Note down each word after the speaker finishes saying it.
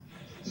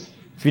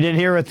If you didn't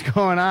hear what's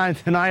going on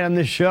tonight on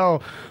this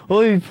show,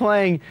 we'll be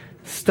playing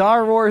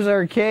Star Wars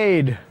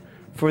Arcade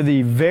for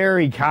the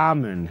very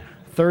common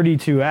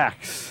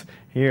 32X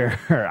here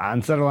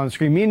on Settle on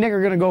Screen. Me and Nick are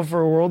going to go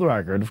for a world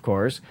record, of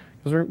course,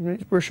 because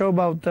we're a show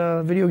about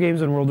video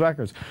games and world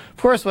records. Of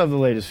course, we'll have the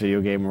latest video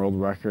game world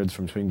records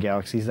from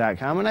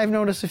TwinGalaxies.com, and I've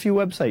noticed a few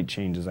website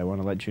changes I want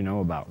to let you know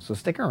about, so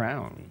stick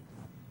around.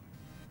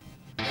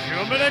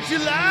 Coming at you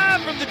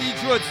live from the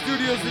Detroit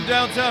studios in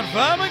downtown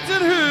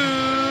Farmington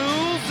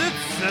Hills,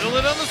 it's Settle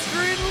It on the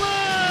Screen Live!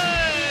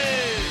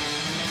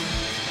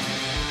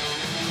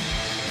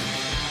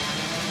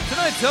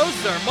 Tonight's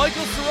hosts are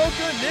Michael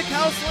Soroka, Nick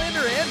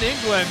Houselander, and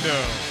Inglendo.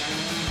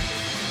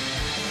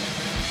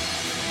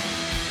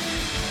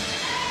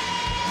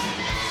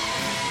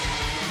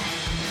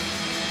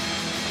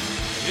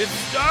 It's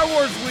Star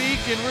Wars week,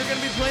 and we're going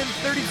to be playing the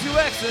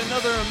 32X and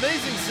another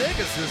amazing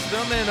Sega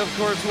system, and of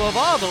course we'll have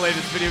all the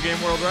latest video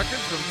game world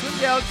records from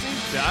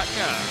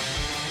TwinGalaxies.com.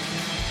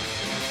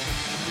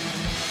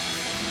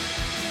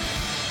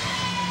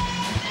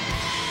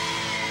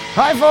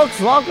 Hi folks,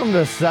 welcome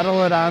to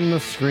Settle It on the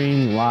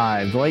Screen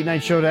Live, the late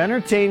night show to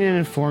entertain and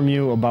inform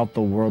you about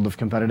the world of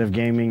competitive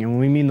gaming. And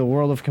when we mean the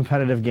world of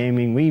competitive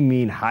gaming, we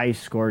mean high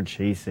score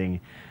chasing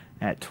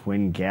at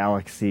Twin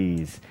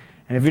Galaxies.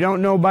 And if you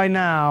don't know by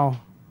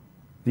now,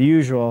 the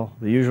usual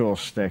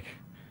shtick.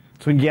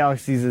 Twin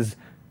Galaxies is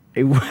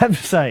a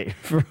website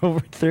for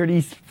over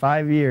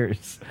 35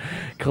 years,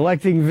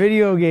 collecting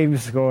video game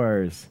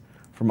scores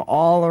from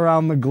all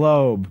around the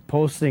globe,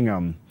 posting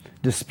them,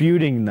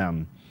 disputing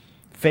them,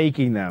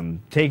 faking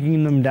them,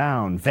 taking them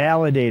down,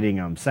 validating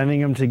them, sending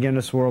them to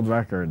Guinness World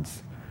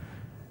Records.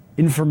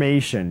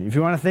 Information. If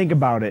you want to think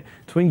about it,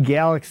 Twin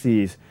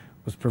Galaxies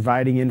was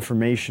providing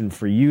information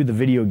for you, the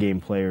video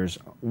game players,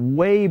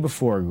 way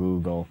before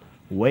Google,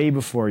 way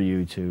before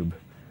YouTube.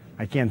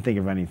 I can't think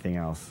of anything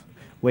else.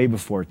 Way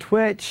before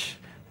Twitch,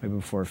 way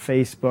before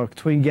Facebook.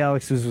 Twin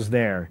Galaxies was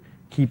there,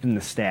 keeping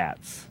the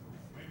stats.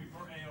 Way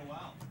before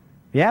AOL.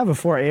 Yeah,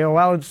 before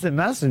AOL Instant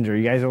Messenger.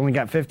 You guys only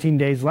got 15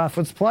 days left.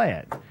 Let's play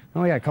it.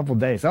 Only got a couple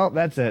days. Oh,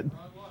 that's it.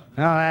 Oh,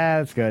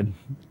 that's good.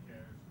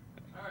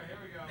 All right, here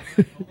we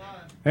go. Hold on.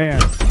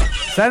 Hang on.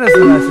 Send us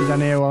a message on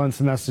AOL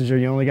Instant Messenger.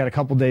 You only got a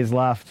couple days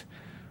left.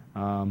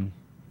 We'll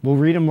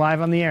read them live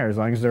on the air as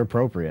long as they're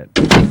appropriate.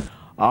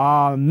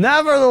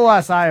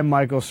 Nevertheless, I am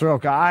Michael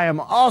Soroka. I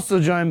am also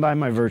joined by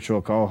my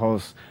virtual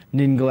co-host,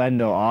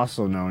 Ninglendo,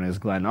 also known as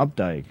Glenn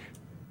Updike.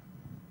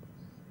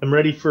 I'm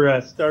ready for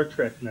a Star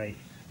Trek night.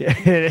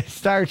 It's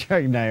Star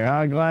Trek night,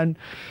 huh, Glenn?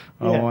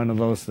 Oh, Yeah. one of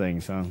those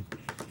things, huh?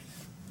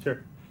 Sure.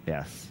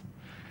 Yes.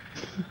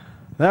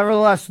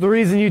 Nevertheless, the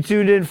reason you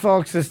tuned in,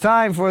 folks, is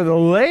time for the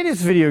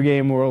latest video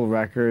game world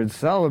records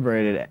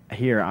celebrated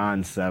here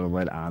on Settle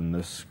It on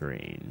the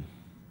Screen.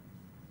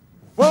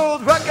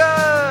 World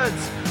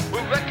records!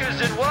 World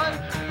records in one!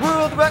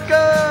 World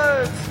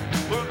records!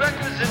 World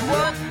records in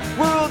one!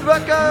 World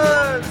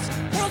records!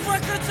 World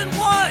records in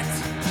what?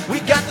 We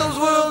got those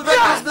world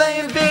records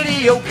playing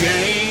video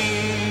games!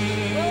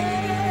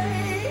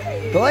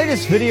 The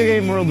latest video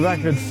game world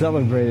records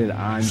celebrated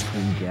on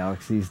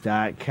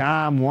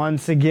TwinGalaxies.com.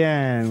 Once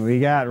again,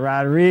 we got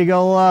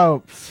Rodrigo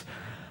Lopes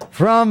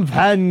from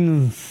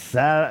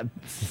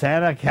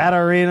Santa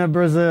Catarina,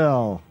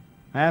 Brazil.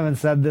 I haven't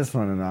said this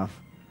one enough.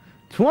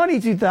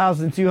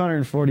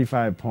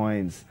 22,245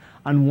 points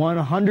on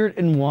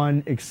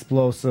 101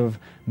 explosive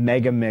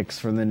mega mix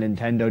from the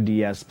Nintendo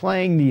DS,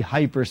 playing the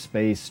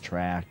hyperspace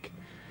track.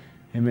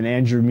 Him and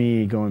Andrew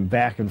Me going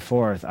back and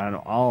forth on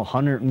all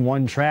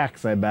 101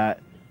 tracks, I bet.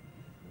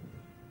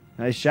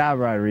 Nice job,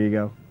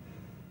 Rodrigo.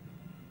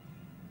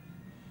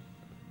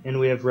 And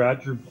we have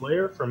Roger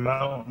Blair from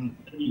Mountain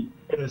City,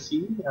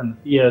 Tennessee on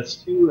the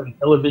PS2 and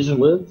Television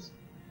Lives.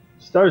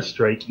 Star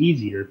Strike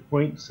Easier,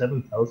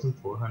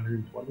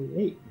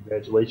 7,428.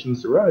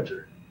 Congratulations to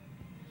Roger.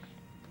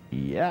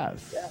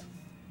 Yes.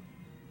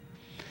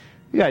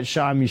 We got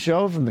Sean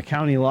Michaud from the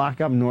County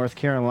Lockup, North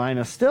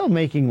Carolina, still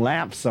making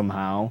laps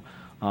somehow,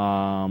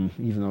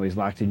 even though he's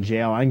locked in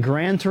jail, on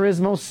Gran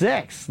Turismo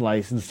 6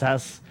 license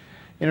test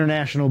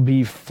International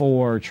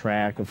B4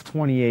 track of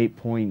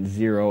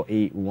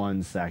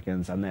 28.081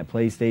 seconds on that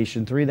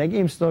PlayStation 3. That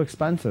game's still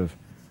expensive.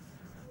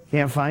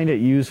 Can't find it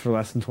used for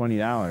less than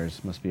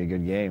 $20. Must be a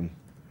good game.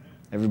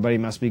 Everybody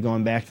must be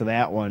going back to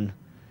that one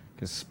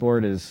because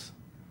sport is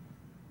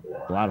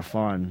a lot of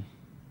fun.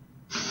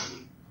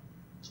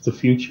 It's the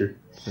future.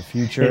 It's the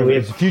future.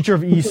 It's the future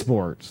of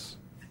esports.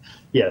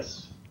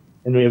 Yes.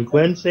 And we have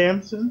Glenn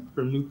Sampson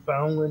from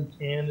Newfoundland,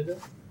 Canada,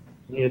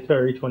 the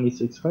Atari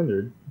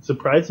 2600.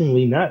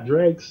 Surprisingly not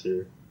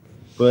Dragster,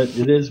 but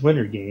it is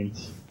Winter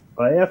Games.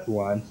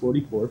 Biathlon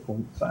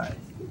 44.5,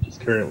 which is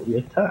currently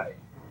a tie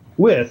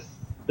with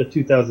the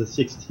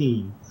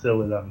 2016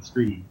 Sell It on the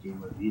Screen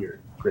Game of the Year,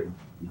 Craig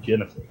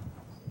Jennifer.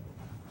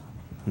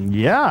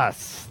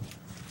 Yes.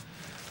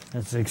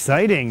 That's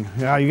exciting.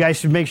 You guys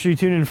should make sure you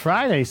tune in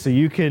Friday so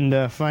you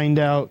can find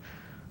out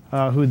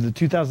who the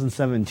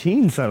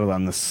 2017 Settled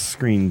on the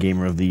Screen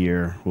Gamer of the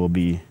Year will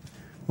be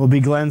will be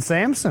Glenn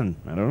Sampson.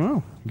 I don't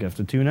know. You have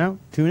to tune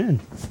in.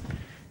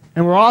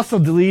 And we're also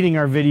deleting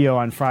our video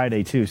on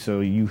Friday, too, so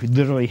you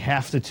literally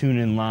have to tune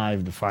in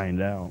live to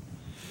find out.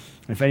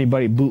 If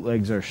anybody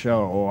bootlegs our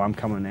show, oh, I'm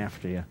coming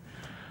after you.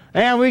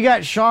 And we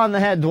got Sean the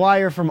Head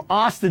Dwyer from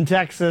Austin,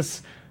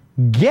 Texas.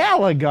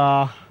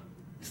 Galaga.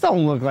 This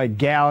don't look like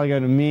Galaga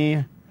to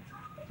me.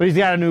 But he's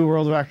got a new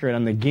world record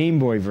on the Game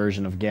Boy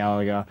version of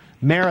Galaga.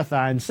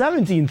 Marathon,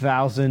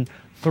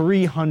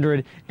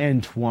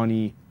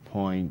 17,320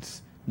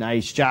 points.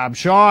 Nice job,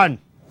 Sean.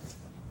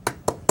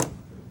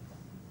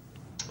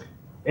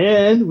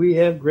 And we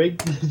have Greg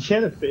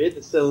Jennifer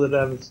to sell it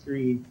on the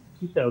screen.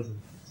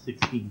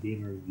 2016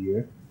 Gamer of the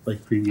Year,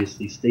 like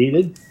previously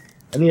stated.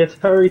 And the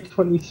Atari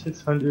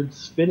 2600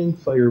 Spinning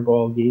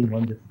Fireball Game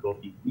 1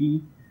 difficulty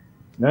B.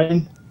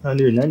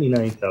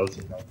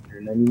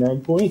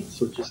 999,999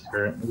 points, which is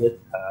currently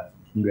at top.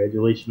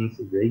 Congratulations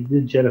to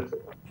Greg Jennifer.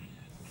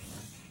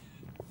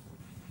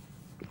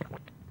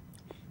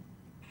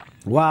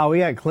 Wow, we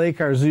got Clay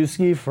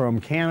Karczewski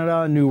from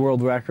Canada, new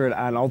world record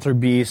on Alter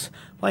Beast,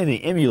 playing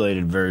the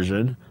emulated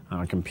version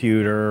on a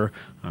computer,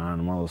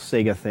 on one of those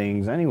Sega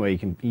things. Anyway, you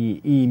can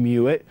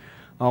emu it.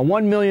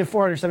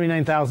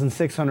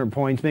 1,479,600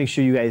 points. Make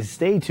sure you guys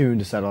stay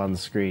tuned to settle on the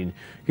screen,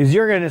 because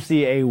you're going to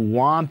see a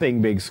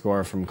whomping big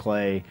score from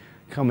Clay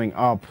coming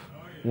up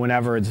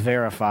whenever it's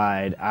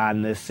verified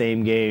on this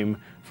same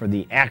game for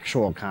the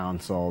actual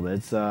console.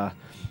 It's a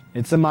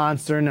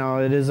monster. Now,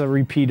 it is a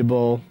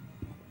repeatable,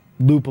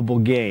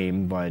 loopable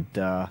game, but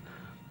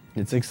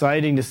it's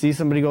exciting to see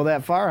somebody go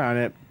that far on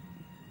it.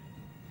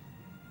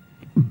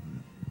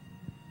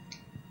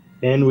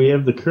 And we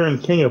have the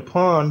current King of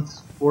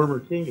Pawns, former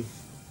King of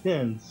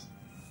Pins,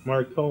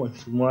 Mark Cohen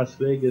from Las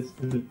Vegas,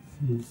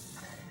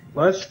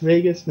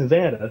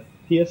 Nevada,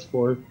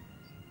 PS4,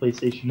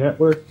 PlayStation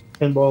Network,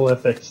 Pinball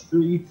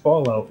FX3,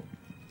 Fallout,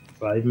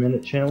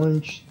 5-minute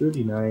challenge,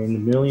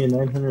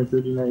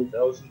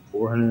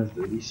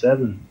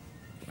 39,939,437.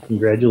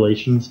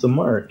 Congratulations to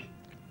Mark.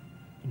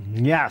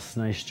 Yes,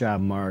 nice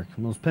job, Mark.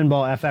 Those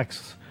Pinball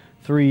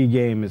FX3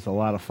 game is a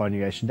lot of fun.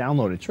 You guys should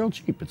download it. It's real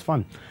cheap. It's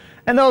fun.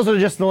 And those are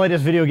just the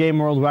latest video game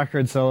world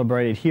records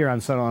celebrated here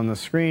on Settle on the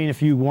Screen.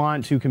 If you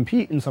want to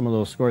compete in some of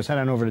those scores, head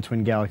on over to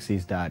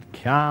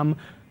twingalaxies.com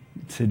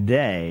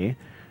today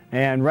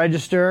and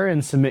register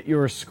and submit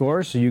your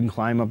score so you can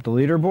climb up the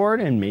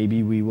leaderboard, and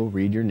maybe we will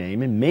read your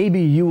name, and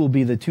maybe you will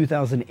be the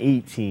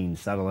 2018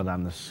 Settle It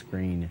on the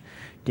Screen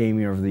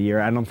Gamer of the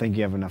Year. I don't think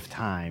you have enough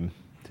time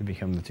to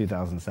become the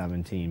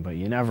 2017, but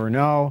you never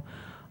know.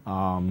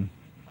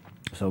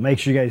 So make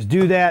sure you guys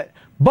do that.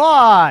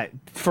 But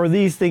for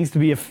these things to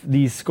be,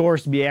 these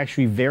scores to be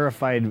actually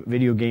verified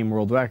video game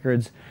world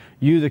records,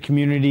 you, the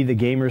community, the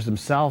gamers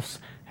themselves,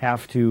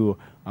 have to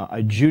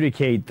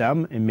adjudicate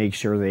them and make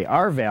sure they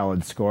are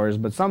valid scores.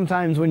 But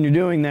sometimes when you're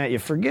doing that, you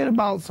forget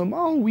about some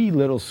wee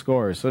little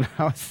scores. So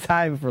now it's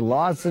time for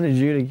loss and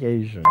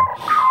adjudication.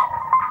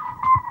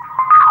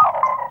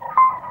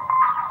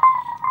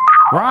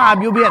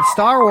 Rob, you'll be at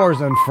Star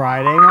Wars on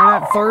Friday. Why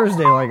not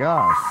Thursday like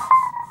us?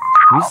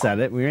 We said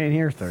it. We ain't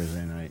here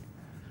Thursday night.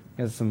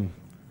 Got some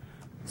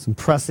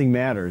pressing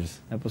matters.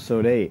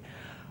 Episode 8.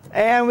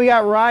 And we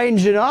got Ryan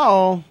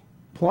Janot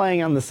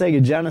playing on the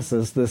Sega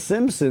Genesis. The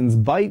Simpsons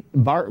The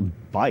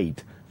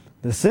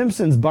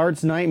Simpsons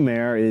Bart's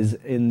Nightmare is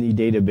in the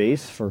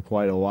database for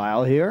quite a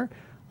while here.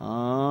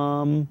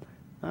 I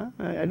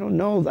don't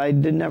know. I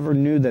never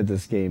knew that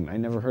this game. I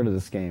never heard of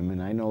this game, and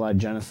I know a lot of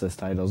Genesis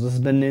titles. This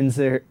has been in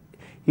there.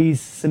 He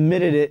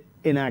submitted it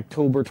in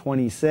October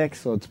 26th,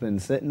 so it's been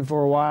sitting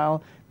for a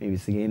while. Maybe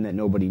it's a game that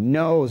nobody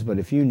knows, but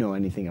if you know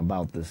anything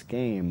about this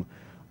game,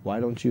 why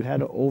don't you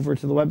head over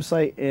to the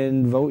website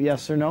and vote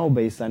yes or no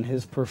based on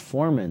his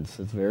performance?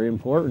 It's very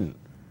important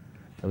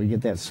that we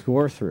get that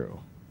score through.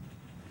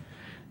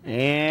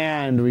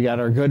 And we got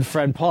our good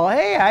friend Paul.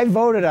 Hey, I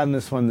voted on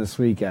this one this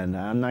weekend.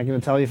 I'm not going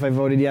to tell you if I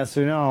voted yes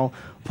or no.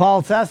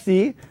 Paul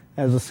Testy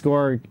has a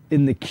score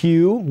in the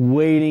queue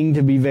waiting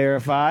to be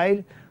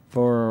verified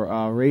for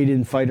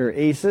Raiden Fighter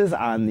Aces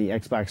on the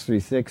Xbox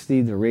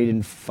 360. The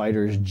Raiden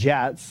Fighters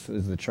Jets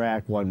is the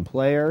track, one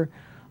player.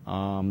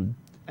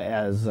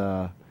 As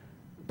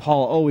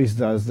Paul always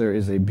does, there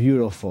is a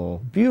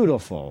beautiful,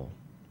 beautiful,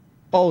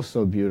 oh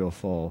so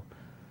beautiful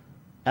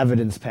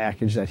evidence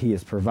package that he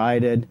has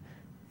provided.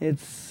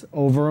 It's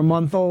over a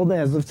month old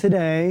as of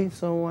today,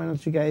 so why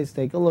don't you guys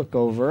take a look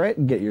over it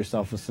and get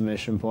yourself a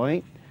submission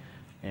point.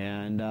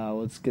 And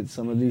let's get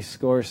some of these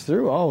scores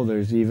through. Oh,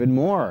 there's even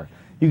more.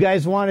 You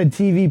guys wanted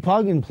TV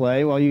Plug and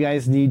Play. Well, you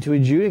guys need to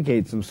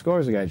adjudicate some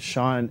scores. We got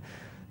Sean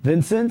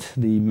Vincent,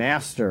 the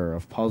master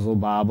of Puzzle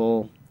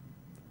Bobble,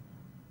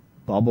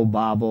 Bubble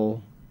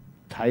Bobble,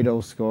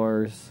 Taito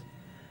scores,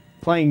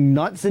 playing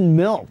Nuts and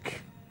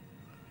Milk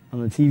on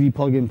the TV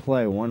Plug and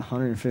Play,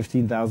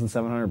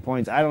 115,700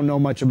 points. I don't know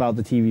much about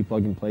the TV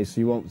Plug and Play,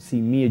 so you won't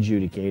see me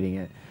adjudicating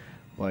it,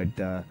 but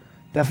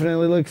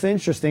definitely looks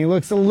interesting. It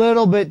looks a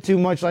little bit too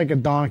much like a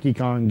Donkey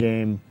Kong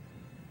game.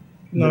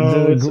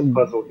 No, it's a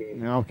puzzle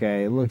game.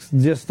 Okay, it looks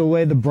just the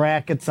way the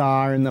brackets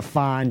are and the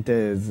font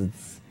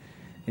is.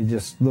 It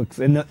just looks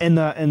in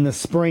the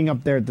spring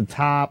up there at the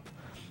top.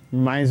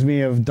 Reminds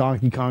me of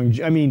Donkey Kong.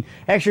 I mean,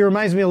 actually, it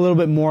reminds me a little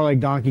bit more like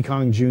Donkey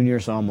Kong Jr.,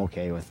 so I'm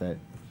okay with it.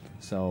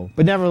 So,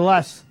 but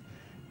nevertheless,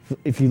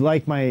 if you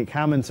like my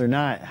comments or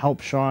not, help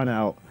Sean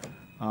out.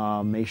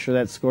 Make sure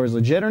that score is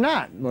legit or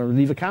not, or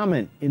leave a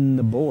comment in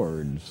the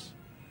boards.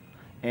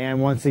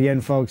 And once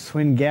again, folks,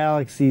 Twin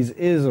Galaxies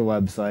is a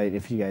website,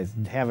 if you guys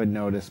haven't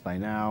noticed by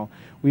now.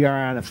 We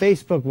are on a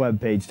Facebook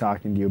webpage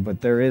talking to you,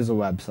 but there is a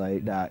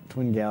website,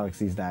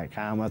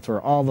 twingalaxies.com. That's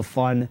where all the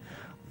fun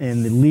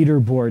and the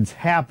leaderboards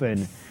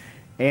happen.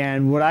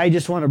 And what I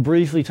just want to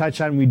briefly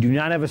touch on, we do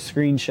not have a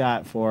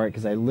screenshot for it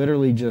because I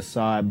literally just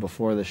saw it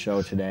before the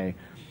show today.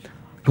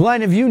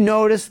 Glenn, have you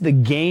noticed the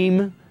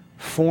game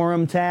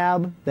forum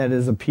tab that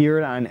has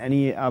appeared on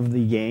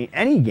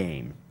any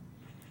game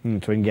in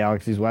Twin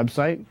Galaxies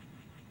website?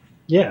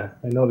 Yeah,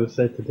 I noticed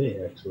that today,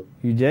 actually.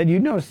 You did? You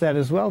noticed that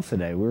as well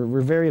today.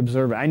 We're very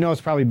observant. I know it's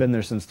probably been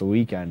there since the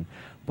weekend,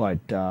 but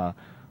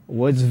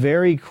what's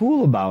very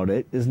cool about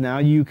it is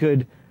now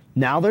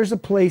there's a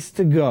place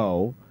to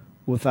go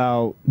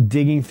without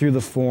digging through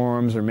the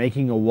forums or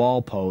making a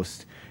wall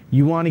post.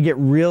 You want to get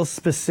real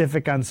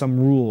specific on some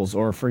rules,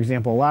 or for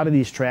example, a lot of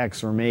these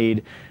tracks were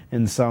made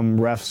and some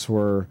refs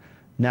were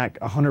not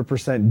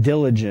 100%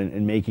 diligent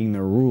in making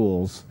their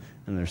rules,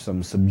 and there's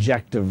some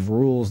subjective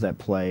rules that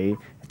play.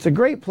 It's a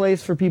great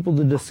place for people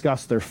to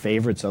discuss their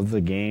favorites of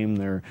the game,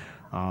 their,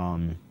 what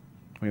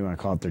do you want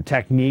to call it, their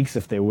techniques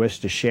if they wish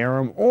to share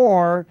them,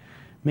 or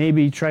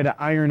maybe try to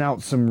iron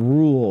out some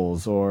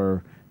rules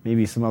or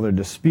maybe some other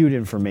dispute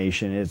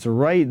information. It's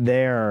right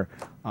there.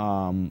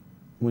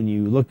 When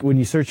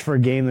you search for a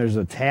game, there's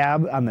a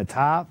tab on the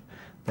top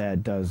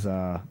that does,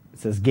 it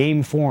says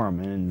Game Forum,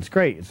 and it's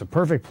great. It's a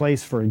perfect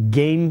place for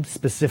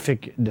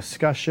game-specific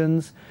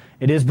discussions.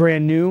 It is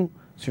brand new,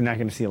 so you're not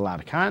going to see a lot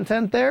of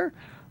content there,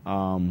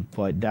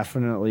 but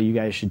definitely you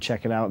guys should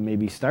check it out and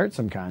maybe start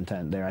some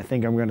content there. I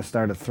think I'm going to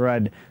start a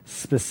thread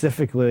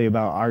specifically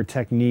about our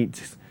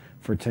techniques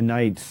for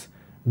tonight's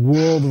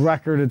world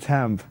record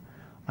attempt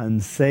on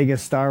Sega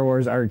Star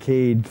Wars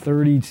Arcade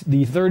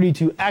the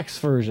 32X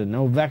version,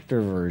 no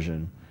Vector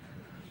version.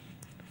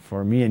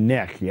 For me and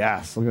Nick,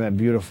 yes, look at that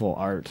beautiful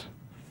art.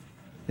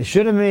 They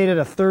should have made it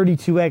a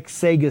 32X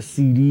Sega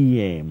CD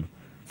game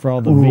for all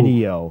the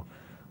video.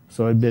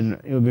 So it would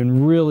have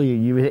been really,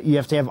 you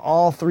have to have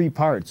all three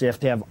parts. You have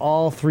to have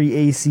all three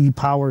AC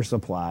power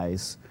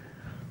supplies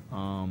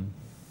to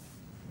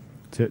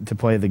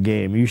play the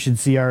game. You should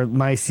see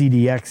my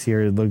CDX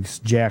here. It looks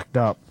jacked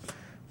up.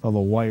 All the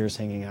wires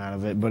hanging out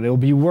of it, but it'll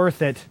be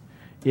worth it.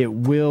 It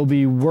will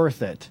be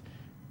worth it.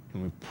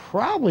 And we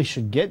probably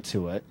should get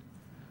to it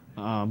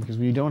because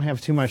we don't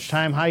have too much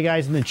time. Hi,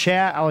 guys in the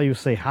chat. I'll even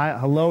say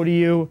hello to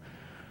you.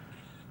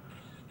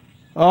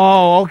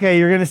 Oh, okay.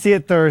 You're going to see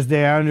it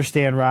Thursday. I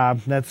understand,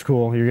 Rob. That's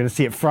cool. You're going to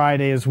see it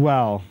Friday as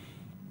well.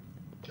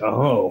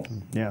 Oh.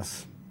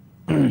 Yes.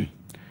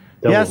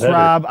 Yes,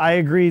 Rob. I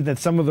agree that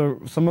some of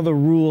the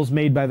rules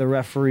made by the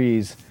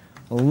referees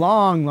a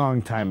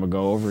long time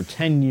ago, over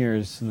 10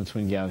 years in the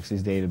Twin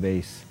Galaxies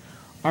database,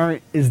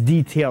 aren't as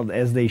detailed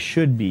as they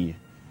should be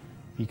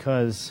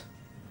because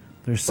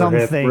there's some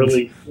things.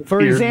 Really,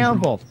 for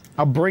example,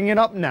 I'll bring it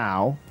up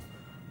now.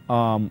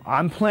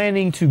 I'm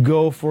planning to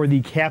go for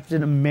the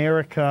Captain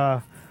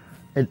America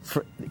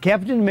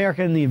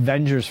and the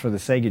Avengers for the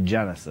Sega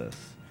Genesis.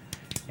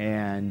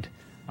 And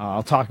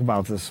I'll talk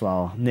about this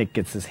while Nick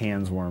gets his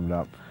hands warmed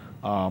up.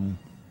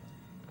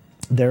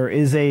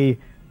 There's a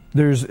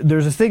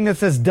thing that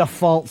says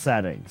default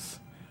settings,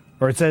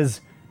 or it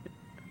says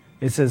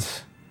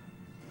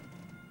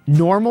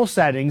normal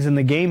settings, and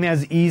the game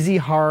has easy,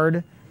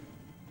 hard,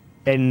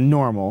 and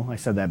normal. I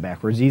said that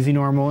backwards. Easy,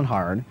 normal, and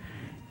hard.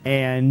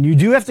 And you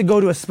do have to go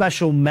to a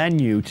special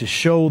menu to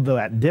show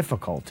that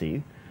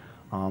difficulty.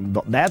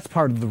 That's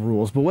part of the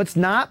rules. But what's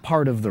not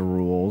part of the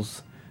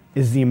rules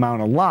is the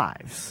amount of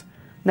lives.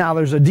 Now,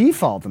 there's a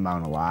default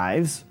amount of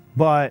lives,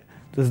 but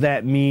does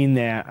that mean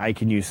that I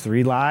can use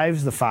 3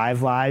 lives, the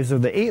 5 lives, or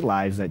the 8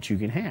 lives that you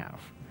can have?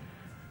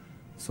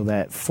 So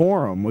that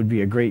forum would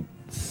be a great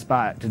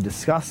spot to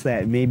discuss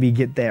that and maybe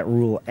get that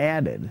rule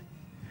added.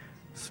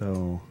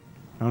 So,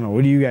 I don't know.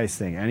 What do you guys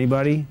think?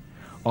 Anybody?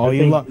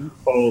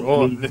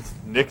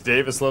 Nick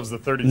Davis loves the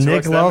 32X.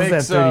 Nick loves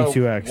that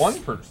 32X.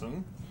 One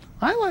person.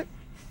 I like...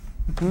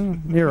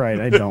 you're right.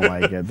 I don't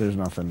like it. There's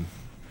nothing...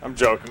 I'm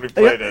joking. We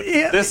played it.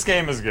 Yeah. This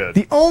game is good.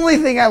 The only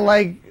thing I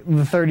like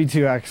the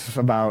 32X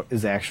about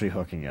is actually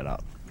hooking it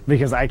up,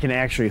 because I can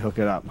actually hook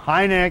it up.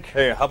 Hi, Nick.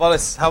 Hey, how about I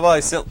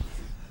sit?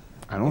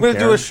 I'm going to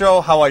do a show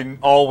how I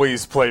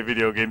always play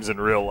video games in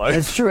real life.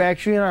 It's true.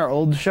 Actually, in our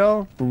old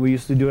show, we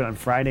used to do it on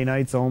Friday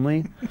nights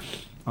only.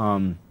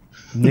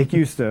 Nick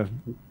used to.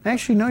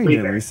 Actually, no, you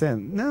didn't. We said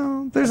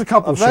no. There's a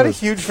couple. I'm not a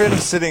huge fan of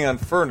sitting on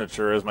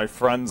furniture, as my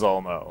friends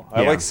all know.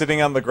 I like sitting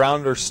on the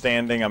ground or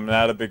standing. I'm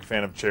not a big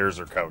fan of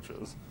chairs or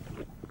couches.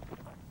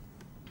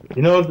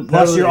 You know.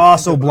 Plus, you're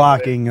also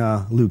blocking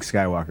Luke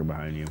Skywalker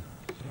behind you.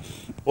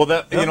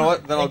 Well, you know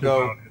what? Then I'll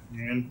go.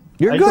 man.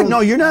 You're I good. don't No,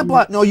 you're not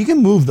blocked. No, you can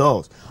move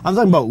those. I'm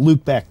talking about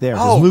Luke back there.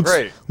 'cause Oh, Luke's,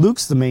 great.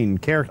 Luke's the main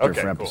character Okay,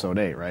 for cool. episode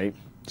 8, right?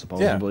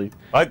 Supposedly.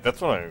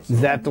 That's what I.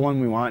 Is that the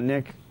one we want,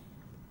 Nick?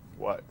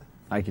 What?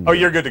 I can. Oh, do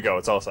you're it. good to go.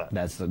 It's all set.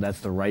 That's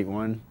the right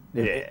one.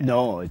 Yeah.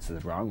 No, it's the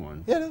wrong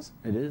one. Yeah, it is.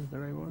 It is the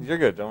right one. You're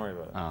good. Don't worry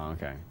about it. Oh,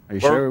 okay. Are you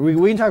Well- sure?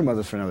 We can talk about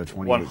this for another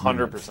 20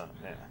 100%.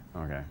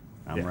 Yeah. Okay.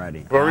 I'm Yeah. ready.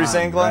 What were you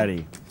saying, I'm Glenn?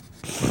 ready.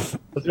 I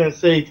was gonna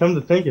say, come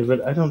to think of it,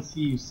 I don't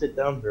see you sit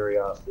down very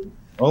often.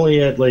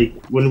 Only at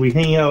when we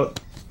hang out,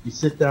 you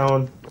sit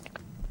down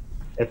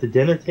at the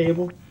dinner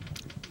table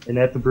and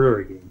at the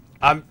brewery game.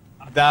 I'm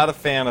not a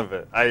fan of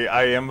it.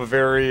 I am a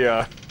very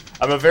I'm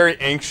a very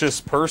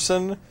anxious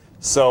person,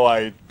 so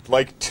I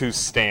like to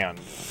stand.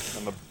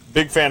 I'm a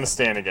big fan of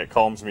standing. It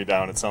calms me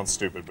down. It sounds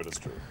stupid, but it's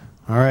true.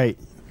 All right.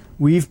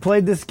 We've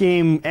played this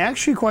game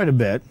actually quite a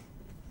bit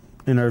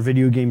in our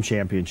video game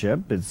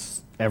championship.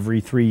 It's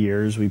every 3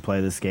 years we play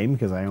this game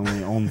because I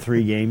only own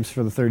 3 games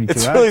for the 32X.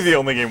 It's really the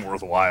only game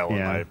worthwhile, in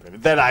Yeah. my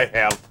opinion, that I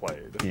have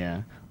played.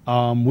 Yeah.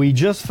 We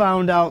just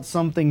found out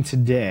something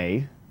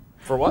today.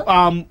 For what?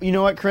 You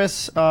know what,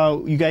 Chris?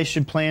 You guys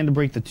should plan to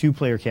break the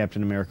 2-player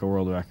Captain America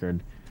world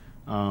record.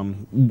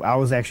 I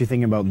was actually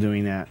thinking about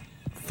doing that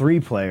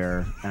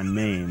 3-player on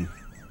MAME.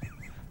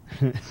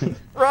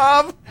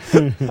 Rob,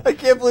 I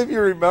can't believe you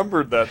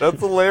remembered that. That's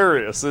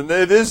hilarious, and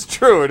it is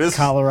true. It is.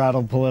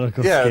 Colorado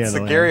political Yeah, scandal. it's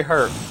the Gary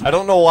Hart. I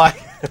don't know why.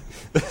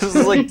 This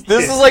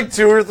is like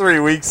 2 or 3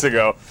 weeks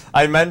ago.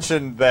 I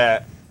mentioned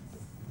that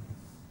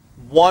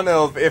one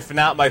of, if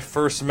not my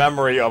first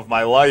memory of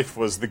my life,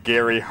 was the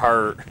Gary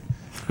Hart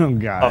Oh,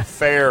 God.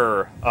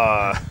 affair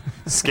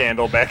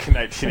scandal back in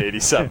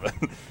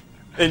 1987.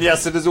 And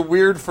yes, it is a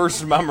weird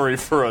first memory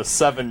for a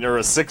 7 or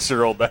a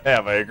 6-year-old to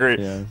have. I agree,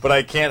 Yeah. but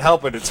I can't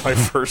help it. It's my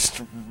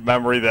first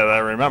memory that I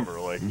remember.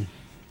 Like,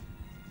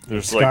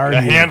 there's like Scarred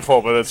a you.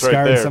 handful, but it's right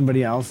Scarred there.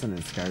 somebody else and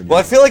it scarred Well,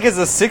 I you. feel like as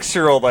a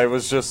 6-year-old, I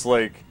was just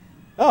like,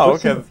 oh,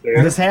 That's okay. not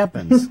fair. This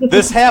happens.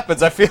 This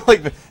happens. I feel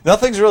like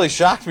nothing's really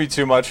shocked me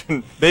too much.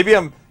 And maybe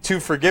I'm too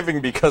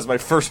forgiving because my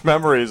first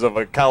memories of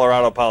a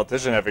Colorado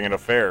politician having an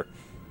affair.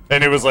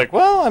 And it was like,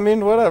 well, I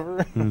mean,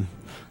 whatever.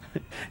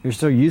 You're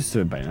so used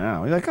to it by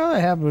now. You're like, oh, that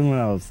happened when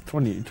I was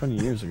 20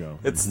 years ago.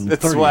 It's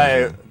 30 why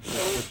years ago.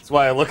 it's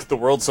why I look at the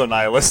world so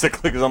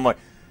nihilistically, because I'm like,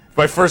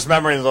 my first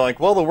memories are like,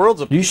 well, the world's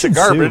a You piece of should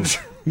garbage. sue.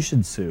 You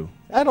should sue.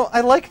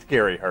 I liked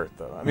Gary Hart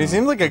though. I mean, he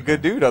seemed like a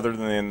good dude, other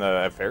than in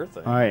the affair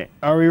thing. All right.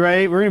 Are we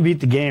ready? We're going to beat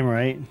the game,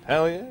 right?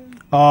 Hell yeah.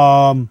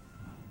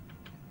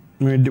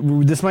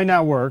 This might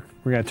not work.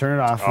 We're going to turn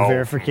it off for Oh,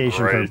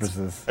 verification great.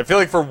 purposes. I feel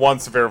like for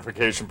once,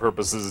 verification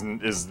purposes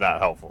is not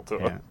helpful to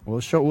Yeah. it.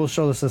 We'll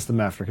show the system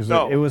after because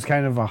No. it was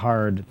kind of a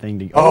hard thing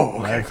to. Oh,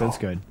 okay, that's, cool. that's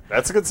good.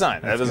 That's a good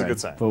sign. That is a good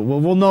sign. But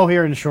we'll know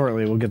here in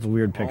shortly. We'll get the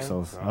weird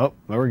pixels. Oh,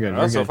 we're good. Oh,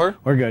 We're so good. far?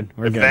 We're good.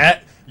 We're If good.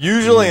 that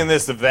usually in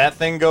this, if that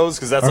thing goes,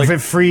 because that's or like, if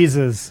it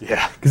freezes.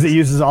 Yeah. Because it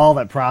uses all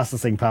that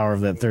processing power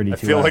of that 32. I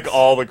feel like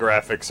all the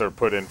graphics are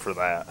put in for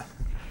that.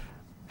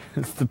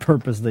 It's the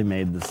purpose they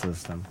made the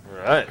system.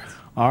 Right.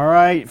 All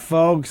right,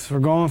 folks, we're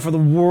going for the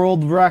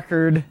world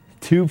record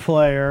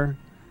 2-player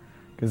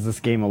because this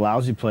game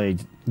allows you to play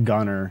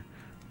Gunner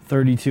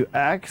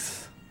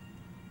 32X,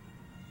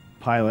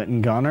 Pilot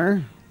and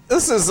Gunner.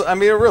 This is, I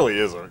mean, it really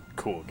is a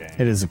cool game.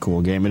 It is a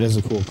cool game. It is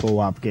a cool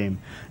co-op game.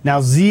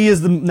 Now, Z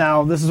is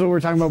now, this is what we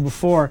were talking about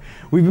before.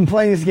 We've been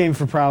playing this game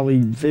for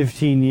probably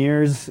 15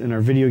 years in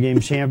our video game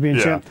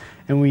championship,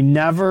 and we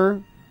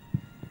never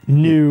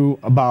knew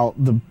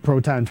about the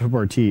proton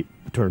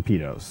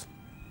torpedoes.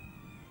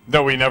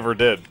 No, we never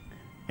did.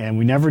 And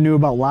we never knew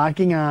about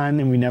locking on,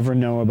 and we never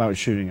know about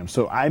shooting them.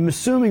 So I'm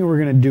assuming we're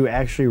going to do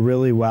actually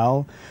really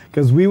well,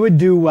 because we would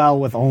do well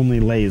with only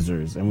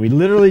lasers. And we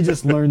literally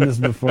just learned this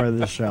before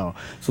the show.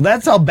 So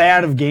that's how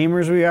bad of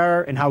gamers we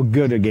are and how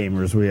good of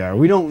gamers we are.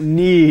 We don't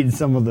need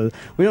some of the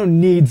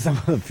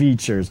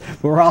features,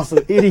 but we're also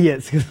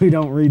idiots because we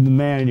don't read the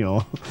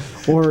manual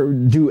or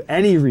do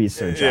any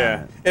research on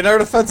Yeah. it. In our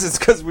defense, it's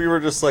because we were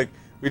just like,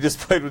 we just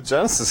played with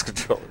Genesis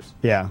controllers.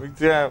 Yeah.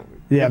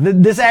 Yeah.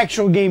 This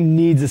actual game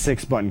needs a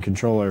 6-button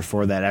controller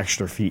for that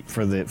extra feat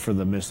for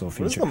the missile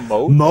feature. is the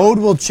mode? Mode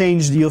will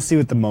change. You'll see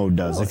what the mode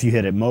does if you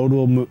hit it. Mode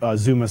will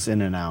zoom us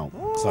in and out.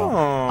 So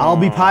I'll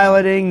be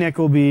piloting. Nick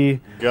will be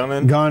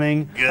Gunning.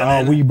 Gunning.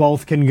 We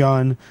both can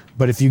gun.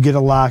 But if you get a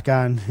lock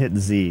on, hit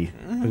Z.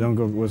 But don't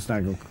go. Let's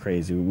not go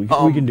crazy. We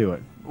can do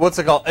it. What's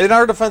it called? In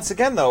our defense,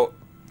 again, though,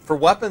 for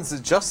weapons,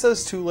 it just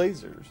says 2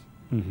 lasers.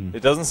 Mm-hmm.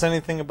 It doesn't say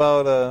anything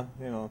about,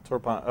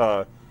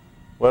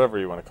 whatever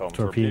you want to call them.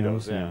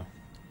 Torpedoes. Yeah. Yeah.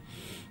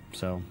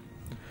 So.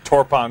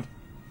 Proton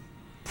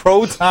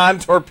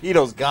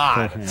torpedoes.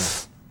 God. Yeah.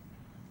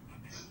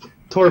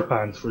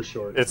 Torpons for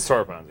short. It's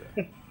torpons,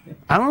 yeah.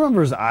 I don't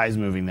remember his eyes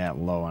moving that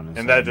low on his.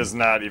 And head. that does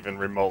not even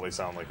remotely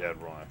sound like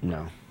Ed Roy.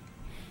 No.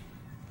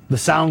 The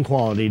sound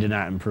quality did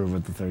not improve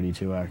with the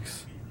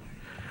 32X.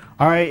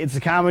 All right, it's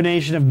a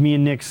combination of me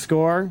and Nick's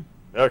score.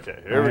 Okay,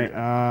 here we go.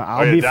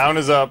 I'll be down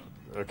is up.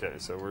 Okay,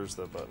 so where's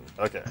the button?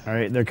 Okay. All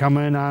right, they're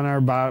coming on our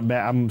bottom.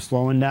 I'm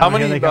slowing down. How Here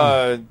many they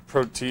come.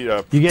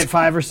 protein? You get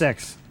 5 or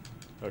 6.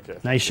 Okay.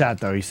 Nice shot,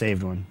 though. He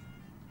saved one.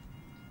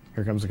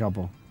 Here comes a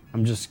couple.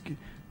 Here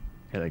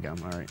they come.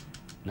 All right.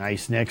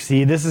 Nice, Nick.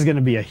 See, this is going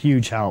to be a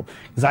huge help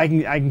because I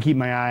can keep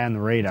my eye on the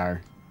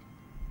radar.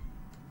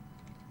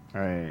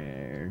 All right,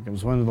 here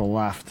comes one to the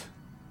left.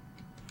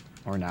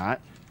 Or not.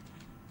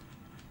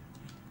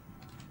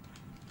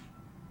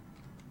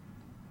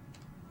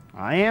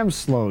 I am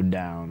slowed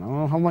down. I don't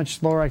know how much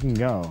slower I can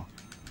go.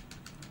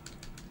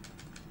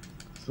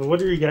 So,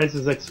 what are your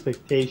guys'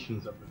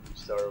 expectations of the new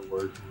Star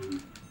Wars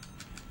movie?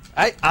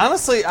 I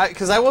honestly,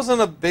 because I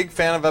wasn't a big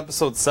fan of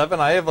Episode 7,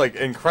 I have like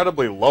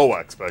incredibly low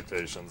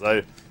expectations.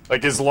 Like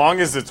as long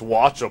as it's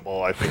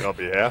watchable, I think I'll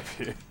be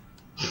happy.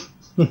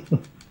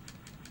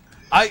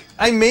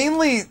 I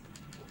mainly,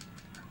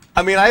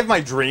 I mean, I have my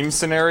dream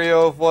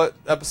scenario of what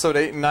Episode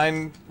 8 and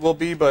 9 will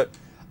be, but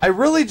I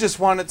really just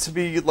want it to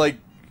be like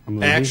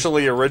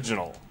actually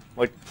original.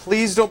 Like,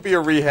 please don't be a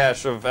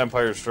rehash of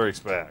Empire Strikes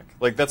Back.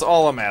 Like, that's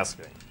all I'm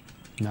asking.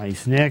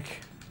 Nice, Nick.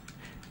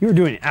 You were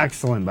doing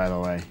excellent, by the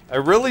way. I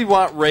really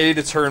want Rey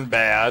to turn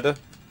bad.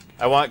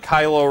 I want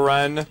Kylo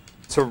Ren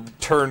to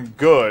turn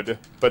good,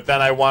 but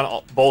then I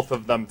want both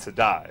of them to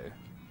die.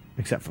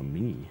 Except for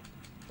me.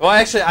 Well,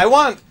 actually, I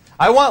want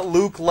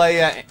Luke,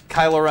 Leia,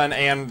 Kylo Ren,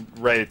 and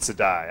Rey to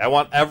die. I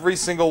want every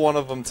single one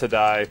of them to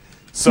die.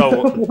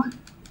 So,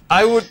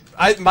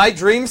 my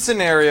dream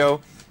scenario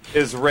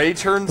is Rey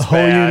turns The whole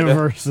bad.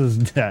 universe is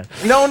dead.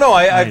 No,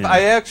 I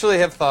actually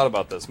have thought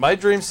about this. My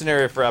dream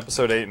scenario for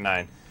Episode 8 and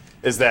 9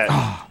 is that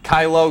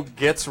Kylo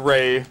gets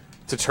Rey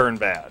to turn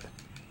bad.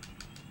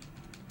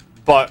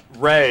 But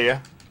Rey,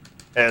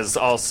 as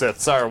all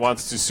Siths are,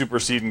 wants to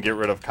supersede and get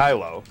rid of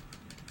Kylo.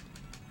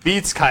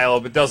 Beats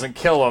Kylo but doesn't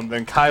kill him,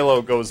 then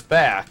Kylo goes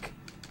back.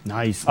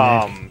 Nice,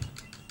 Nick.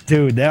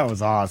 Dude, that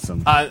was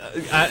awesome.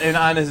 And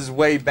on his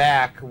way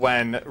back,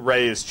 when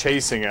Rey is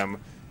chasing him,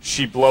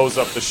 she blows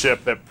up the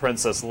ship that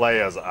Princess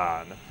Leia's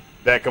on.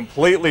 That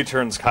completely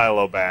turns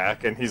Kylo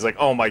back, and he's like,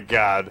 oh my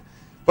god.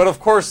 But of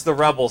course the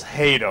rebels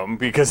hate him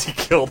because he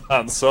killed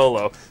Han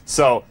Solo.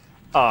 So,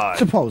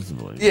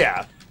 supposedly.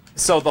 yeah.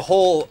 So the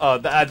whole,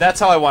 that's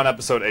how I want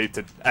Episode 8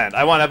 to end.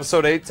 I want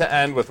Episode 8 to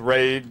end with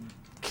Rey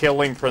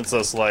killing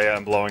Princess Leia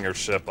and blowing her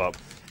ship up.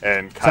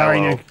 And Kylo...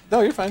 Sorry, Nick.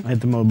 No, you're fine. I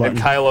hit the mode button.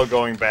 And Kylo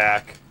going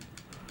back.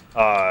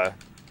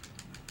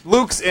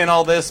 Luke's in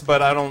all this,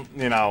 but I don't,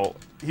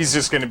 he's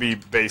just going to be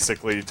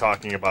basically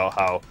talking about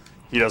how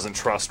he doesn't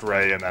trust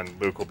Rey, and then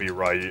Luke will be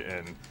right.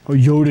 And Oh,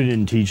 Yoda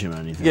didn't teach him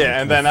anything.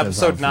 yeah, and then That's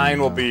Episode awesome, 9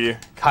 will though. be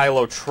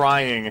Kylo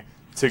trying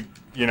to,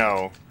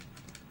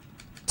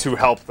 to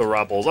help the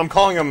rebels. I'm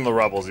calling them the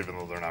rebels, even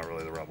though they're not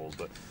really the rebels,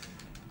 but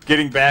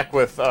getting back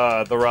with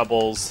the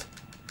rebels,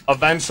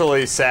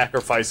 eventually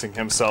sacrificing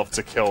himself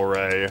to kill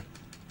Rey.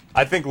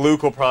 I think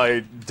Luke will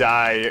probably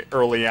die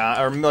early on,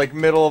 or like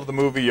middle of the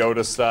movie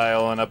Yoda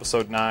style in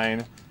Episode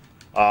 9.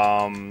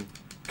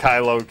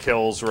 Kylo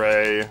kills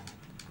Rey.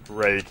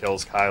 Rey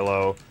kills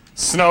Kylo.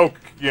 Snoke,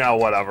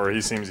 whatever.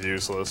 He seems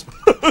useless.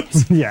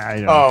 Yeah,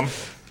 I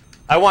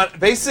know.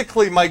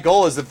 Basically, my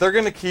goal is if they're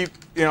going to keep,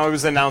 it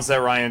was announced that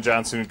Rian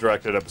Johnson, who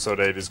directed Episode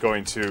 8, is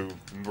going to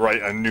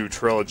write a new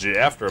trilogy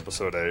after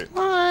Episode 8.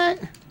 What?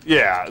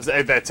 Yeah,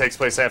 that takes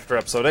place after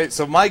Episode 8.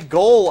 So my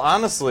goal,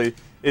 honestly,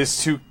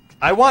 is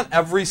I want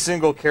every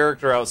single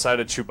character outside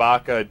of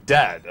Chewbacca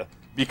dead.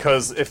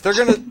 Because if they're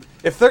gonna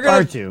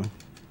R2.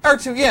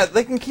 R2, yeah,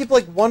 they can keep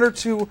like one or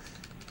two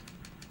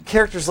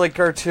characters like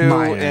R2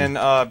 Maya. and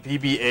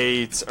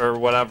BB-8 or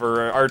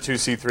whatever, R2,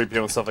 C-3PO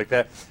and stuff like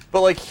that.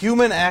 But like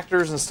human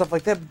actors and stuff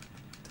like that,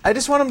 I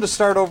just want them to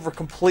start over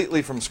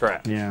completely from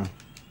scratch. Yeah.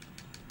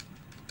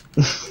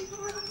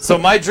 So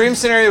my dream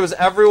scenario is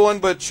everyone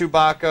but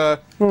Chewbacca,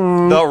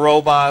 the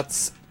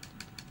robots.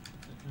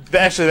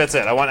 Actually, that's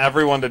it. I want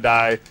everyone to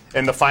die.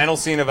 And the final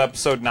scene of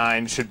Episode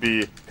 9 should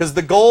be... Because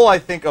the goal, I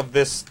think, of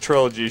this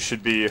trilogy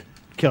should be...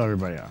 Kill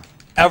everybody off.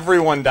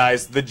 Everyone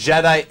dies. The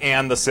Jedi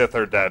and the Sith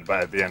are dead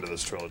by the end of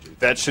this trilogy.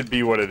 That should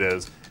be what it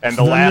is. And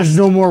the Then last... there's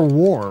no more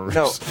wars.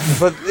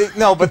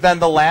 but then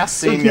the last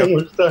scene... There's no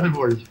more Star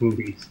Wars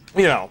movies.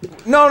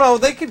 No,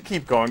 they could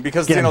keep going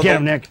because, Get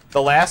him, Nick.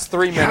 the last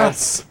 3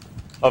 minutes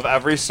of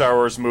every Star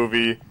Wars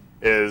movie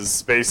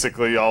is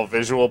basically all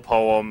visual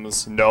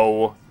poems,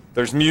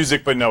 there's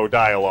music but no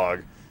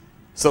dialogue.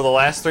 So the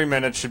last 3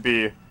 minutes should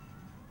be,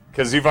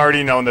 because you've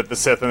already known that the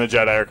Sith and the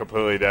Jedi are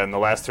completely dead in the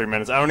last 3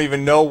 minutes. I don't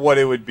even know what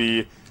it would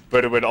be,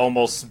 but it would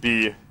almost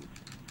be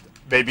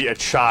maybe a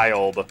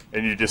child,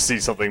 and you just see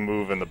something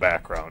move in the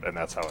background, and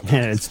that's how it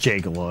And it's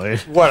Jake Lloyd.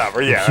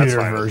 Whatever, yeah, that's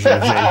Computer fine. version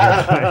of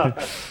Jake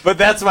Lloyd. But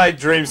that's my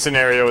dream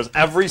scenario, is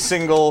every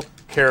single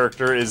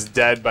character is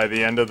dead by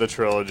the end of the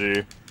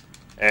trilogy.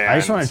 And I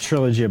just want a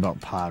trilogy about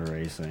pod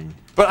racing.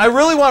 But I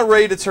really want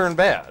Rey to turn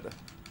bad.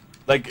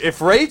 Like,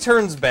 if Rey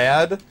turns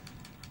bad,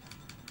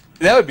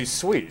 that would be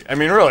sweet. I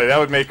mean, really, that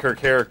would make her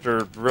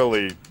character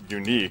really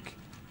unique.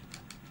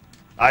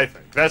 I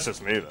think. That's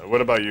just me, though.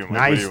 What about you, Mike?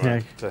 Nice, What do you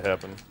Nick. want to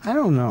happen? I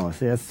don't know.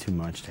 See, that's too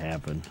much to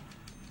happen.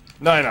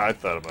 No, I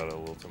thought about it a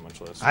little too much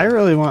last I time.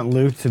 really want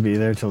Luke to be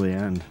there till the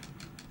end.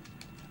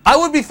 I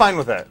would be fine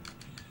with that.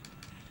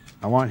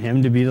 I want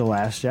him to be the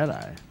last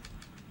Jedi.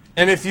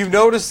 And if you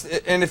notice,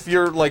 and if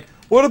you're like,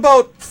 what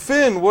about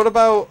Finn? What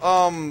about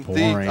the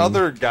Boring.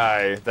 other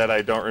guy that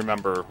I don't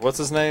remember? What's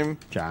his name?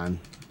 John.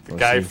 The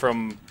guy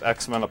from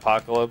X-Men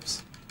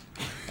Apocalypse.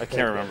 I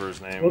can't remember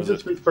his name. We'll Was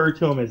just it refer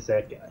to him as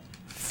that guy.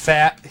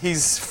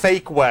 He's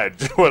Fake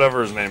Wedge,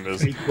 whatever his name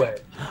is. Fake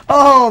Wedge.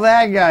 Oh,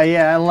 that guy.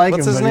 Yeah, I like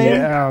What's him. his but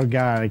name? Oh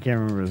God, I can't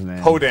remember his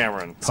name. Poe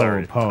Dameron.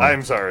 Sorry. Poe.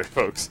 I'm sorry,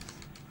 folks.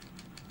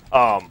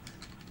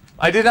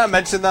 I did not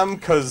mention them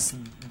because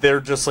they're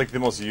just like the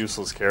most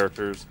useless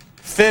characters.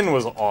 Finn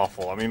was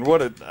awful. I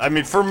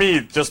mean, for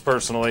me, just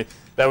personally,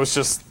 that was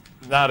just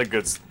not a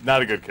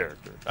good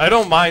character. I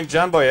don't mind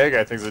John Boyega.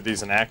 I think is a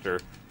decent actor,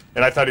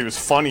 and I thought he was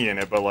funny in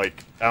it. But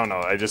like, I don't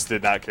know. I just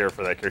did not care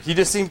for that character. He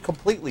just seemed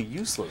completely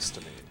useless to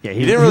me. Yeah,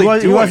 he didn't really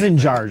he do wasn't anything.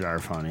 Jar Jar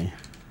funny.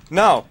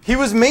 No, he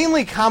was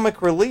mainly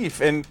comic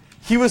relief, and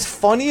he was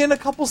funny in a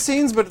couple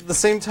scenes, but at the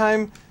same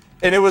time,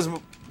 and it was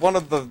one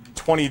of the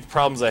 20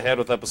 problems I had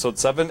with Episode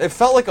 7, it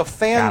felt like a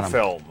fan Got him.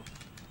 film.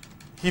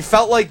 He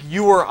felt like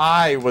you or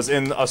I was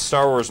in a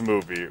Star Wars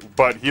movie,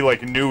 but he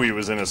like knew he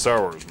was in a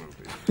Star Wars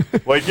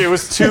movie. Like it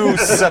was too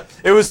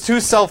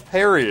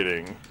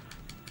self-parodying.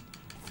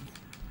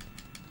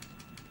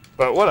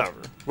 But whatever.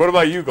 What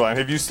about you, Glenn?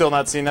 Have you still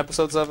not seen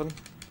Episode 7?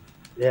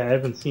 Yeah, I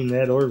haven't seen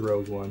that or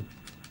Rogue One.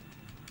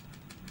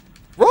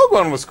 Rogue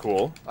One was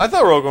cool. I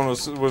thought Rogue One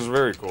was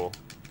very cool.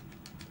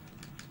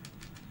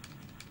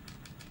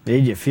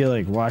 Made you feel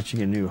like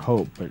watching A New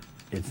Hope, but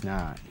it's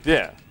not.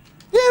 Yeah.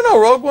 Yeah, no,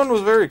 Rogue One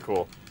was very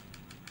cool.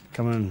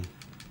 Coming.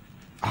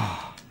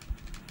 Oh,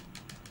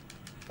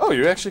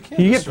 you actually can.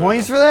 You get destroy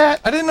points them. for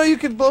that? I didn't know you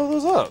could blow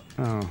those up.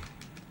 Oh,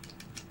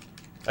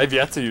 I've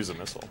yet to use a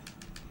missile.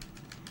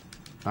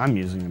 I'm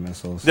using the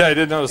missiles. Yeah, I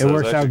did notice It that.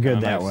 works was out actually good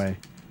kinda that nice. way.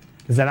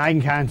 Because then I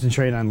can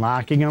concentrate on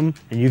locking them,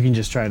 and you can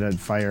just try to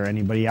fire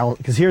anybody else.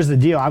 Because here's the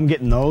deal. I'm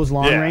getting those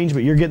long Yeah. range,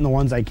 but you're getting the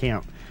ones I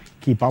can't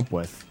keep up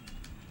with.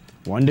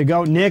 One to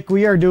go. Nick,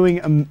 we are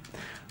doing...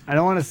 I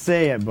don't want to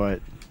say it,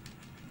 but...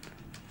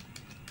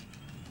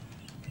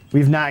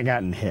 We've not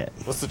gotten hit.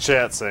 What's the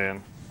chat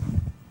saying?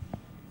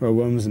 Rogue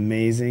One was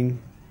amazing.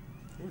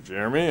 Ooh,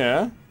 Jeremy,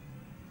 yeah?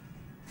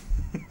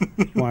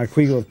 Want a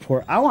Queagle with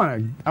pork? I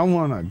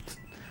want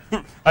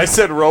I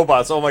said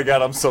robots. Oh my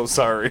god, I'm so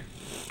sorry.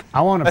 a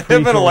I've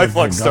been a prequel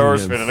lifelong with the Star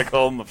Wars Gungans. fan and I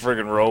call them the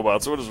friggin'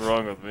 robots. What is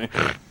wrong with me?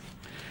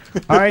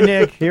 All right,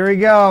 Nick, here we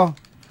go.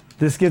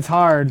 This gets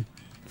hard.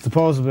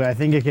 Supposedly, I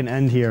think it can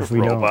end here if we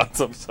Robots,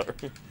 I'm sorry.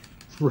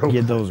 don't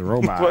get those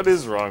robots. What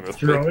is wrong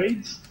with me?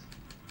 Droids?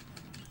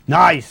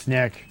 Nice,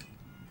 Nick.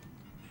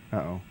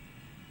 Uh-oh.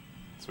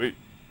 Sweet.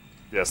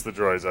 Yes, the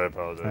droids, I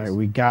apologize. All right,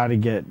 we got to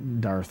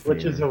get Darth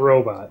Which is Vader. a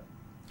robot.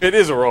 It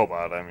is a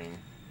robot, I mean.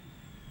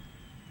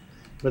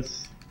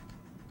 Let's.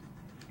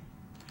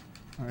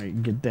 All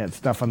right, get that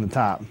stuff on the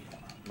top.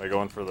 Am I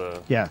going for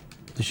the... Yeah,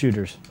 the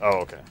shooters. Oh,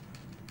 okay.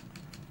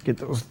 Get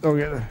those. Oh,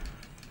 yeah.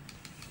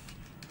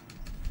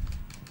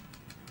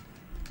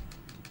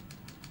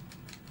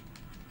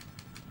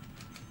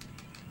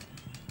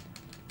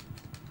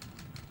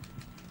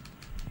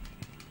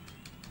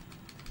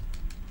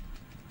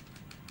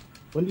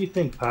 When do you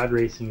think pod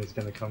racing is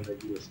going to come to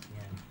ESPN?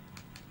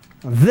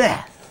 This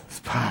is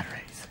pod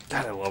racing.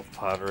 God, I love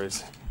pod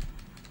racing.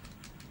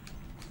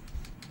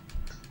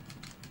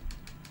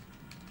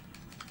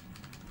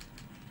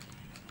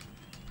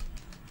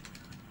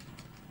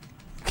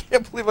 I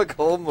can't believe I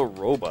call them the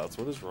robots.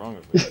 What is wrong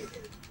with me?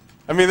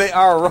 I mean, they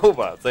are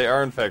robots. They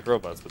are, in fact,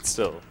 robots, but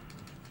still.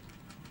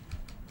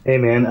 Hey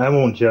man, I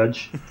won't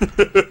judge. I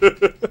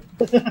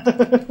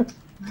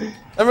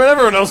mean,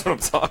 everyone knows what I'm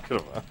talking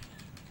about.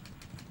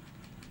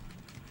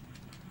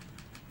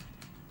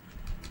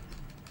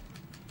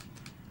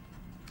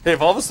 Hey,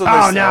 if all of a sudden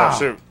Oh, they no.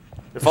 shoot.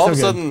 If all of a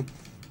so good. sudden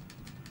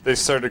they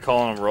started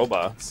calling them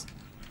robots,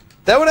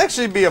 that would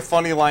actually be a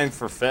funny line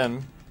for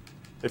Finn.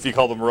 If you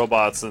called them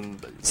robots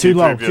and Too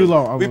low, C-3PO. too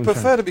low. We I'm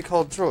prefer trying. to be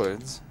called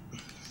droids.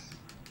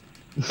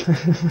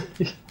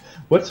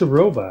 What's a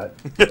robot?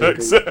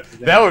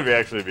 That would be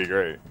actually be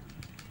great.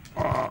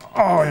 Oh,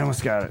 I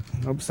almost got it.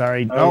 Oops,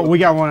 sorry. Oh, we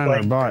got one on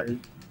our Like,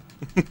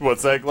 butt.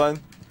 What's that, Glenn?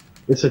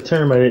 It's a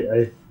term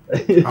I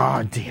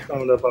Oh, damn.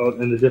 found about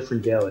in a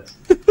different galaxy.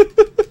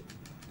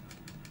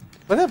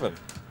 What happened?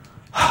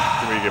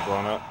 Did we get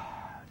blown up?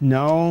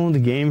 No, the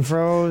game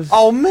froze.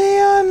 Oh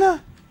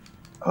man!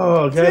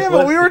 Oh, God Damn it,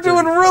 bless we were the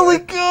doing thing. really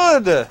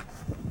good.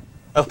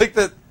 I like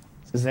that.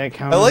 Does that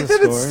count? I like as a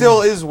that it score?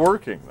 still is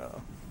working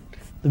though.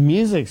 The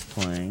music's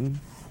playing.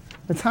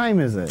 What time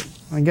is it?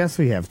 I guess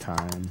we have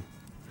time.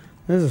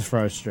 This is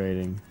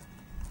frustrating.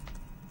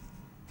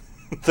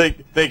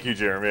 Thank you,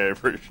 Jeremy. I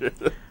appreciate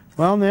it.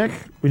 Well, Nick,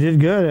 we did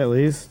good at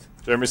least.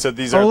 Jeremy said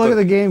these Oh, aren't. look at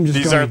the game just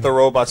These going. aren't the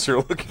robots you're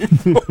looking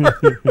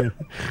for.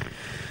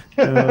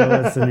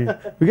 That's the new-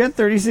 we got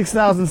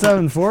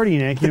 36,740,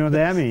 Nick. You know what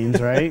that means,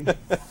 right?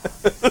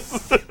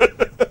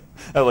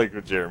 I like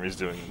what Jeremy's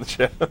doing in the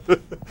chat.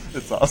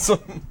 It's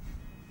awesome.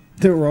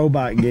 The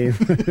robot game.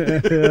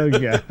 Oh,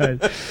 God.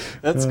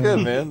 That's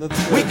good, man.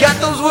 That's good. We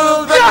got those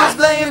world records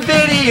playing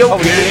video Oh,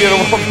 we did get a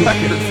games. world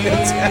record.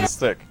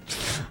 Fantastic.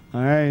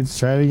 All right, let's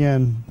try it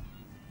again.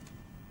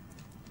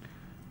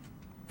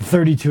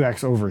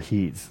 32X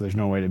overheats. There's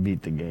no way to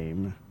beat the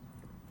game.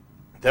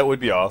 That would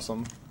be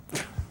awesome.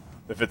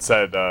 If it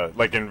said,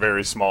 like in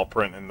very small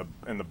print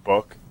in the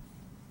book,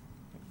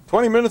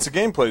 20 minutes of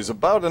gameplay is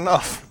about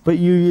enough. But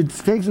it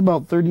takes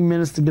about 30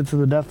 minutes to get to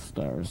the Death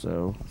Star,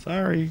 so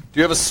sorry. Do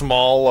you have a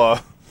small,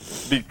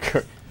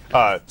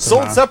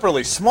 sold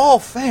separately, small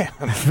fan?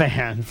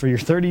 Fan for your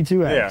 32X.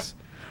 Yeah.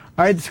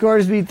 All right, the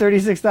scores beat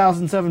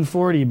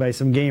 36,740 by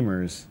some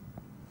gamers.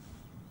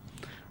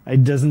 I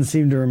doesn't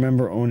seem to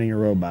remember owning a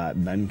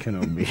robot, Ben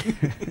Kenobi.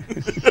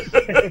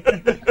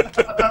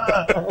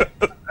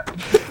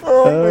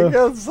 Oh my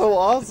god, so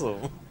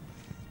awesome.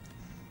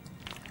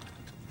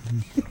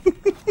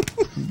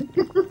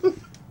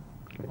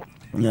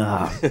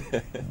 Ah,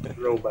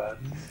 Robot.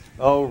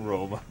 Oh,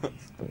 robot.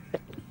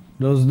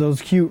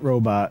 those cute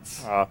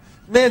robots.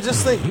 Man,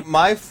 just think,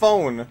 my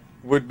phone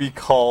would be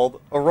called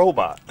a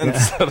robot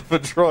instead of a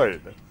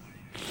droid.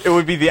 It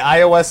would be the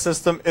iOS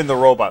system in the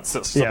robot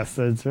system. Yes,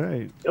 that's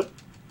right. Yep.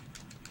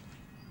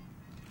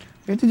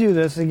 We have to do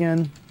this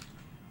again.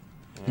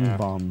 Yeah. I'm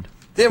bummed.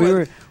 Damn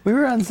it. We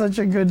were on such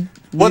a good.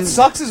 What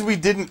sucks is we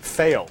didn't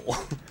fail.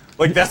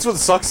 Like, that's what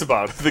sucks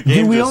about it. The game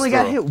Dude, we just only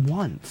got threw- hit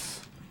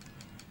once.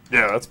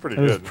 Yeah, that's pretty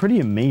It was good. pretty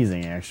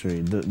amazing,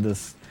 actually.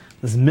 This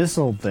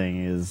missile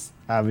thing is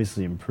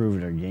obviously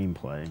improved our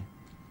gameplay.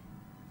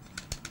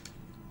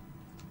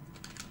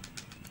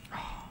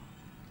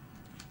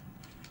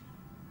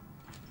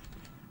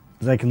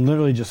 Because I can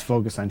literally just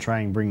focus on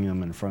trying bringing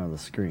them in front of the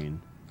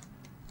screen.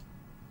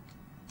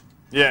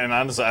 Yeah, and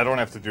honestly, I don't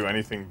have to do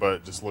anything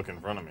but just look in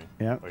front of me.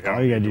 Yeah, Like, I all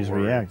don't you gotta need do to is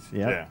worry. react.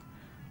 Yep. Yeah.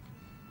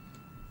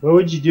 What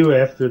would you do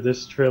after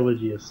this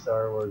trilogy of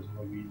Star Wars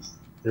movies?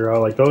 They're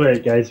all like, "All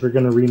right, guys, we're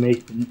gonna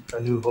remake A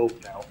New Hope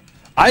now."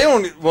 I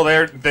don't. Well,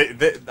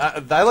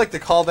 I like to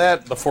call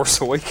that The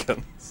Force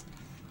Awakens.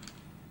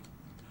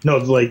 No,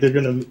 it's like they're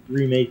gonna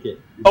remake it.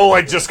 Oh,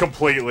 like just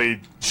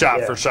completely shot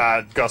Yeah. for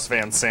shot Gus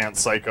Van Sant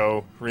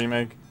Psycho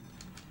remake.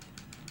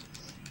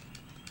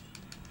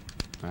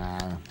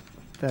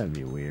 That'd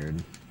be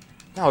weird.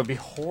 No, it'd be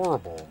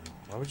horrible.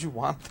 Why would you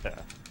want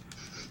that?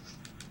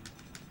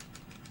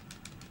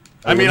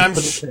 I mean, I'm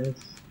Disney.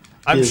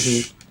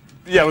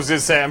 yeah, I was gonna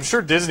say, I'm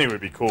sure Disney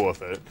would be cool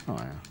with it. Oh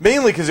yeah.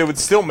 Mainly because it would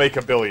still make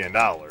 $1 billion.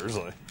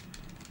 Like,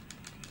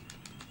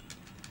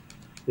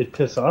 It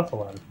piss off a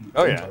lot of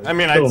people. Oh, yeah. but I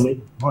mean, still I'd-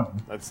 make money.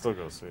 I'd still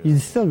go see it.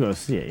 You'd still go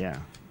see it, yeah.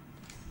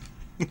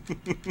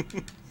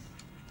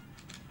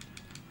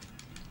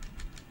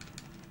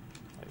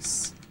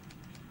 Nice.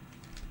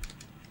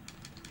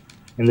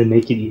 And they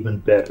make it even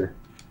better.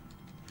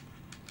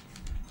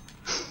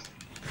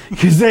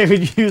 Because they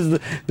would use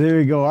there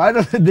we go. I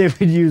don't think they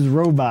would use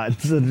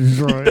robots and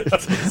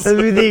droids. That'd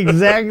be the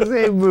exact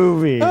same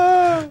movie.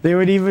 They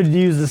would even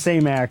use the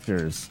same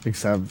actors,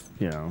 except,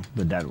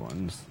 the dead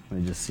ones.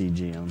 They just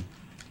CG them.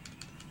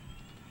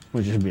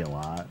 Which would be a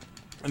lot.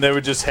 And they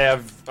would just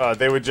have,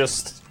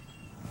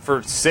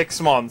 for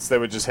 6 months, they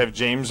would just have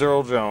James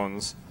Earl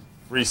Jones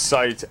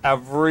recite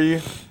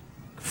every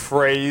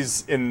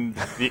phrase in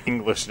the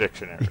English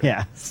dictionary.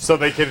 Yeah. So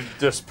they could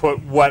just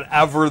put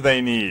whatever they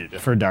need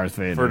For Darth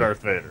Vader. for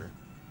Darth Vader.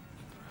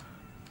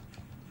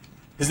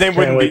 His name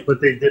Kind of wouldn't like be...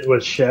 what they did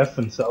with Chef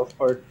and South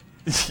Park.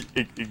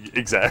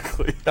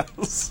 Exactly,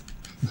 yes.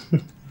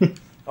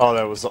 Oh,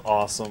 that was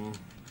awesome.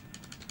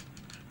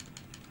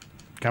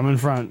 Come in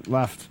front,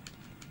 left.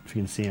 If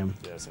you can see him.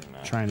 Yeah, seen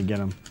that. Trying to get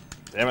him.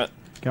 Damn it.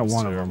 Got That's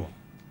one of terrible. them.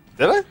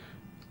 Did I?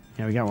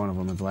 Yeah, we got one of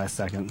them at the last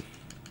second.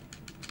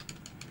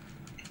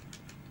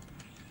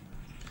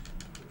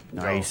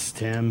 Nice,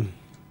 Tim.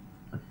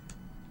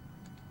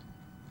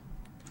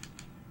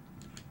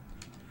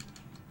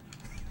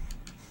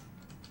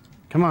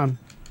 Come on.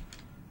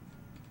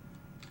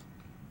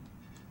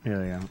 Here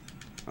they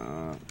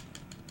go.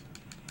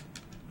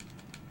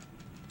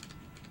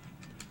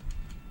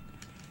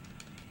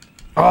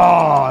 Oh,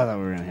 I thought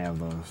we were going to have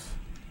those.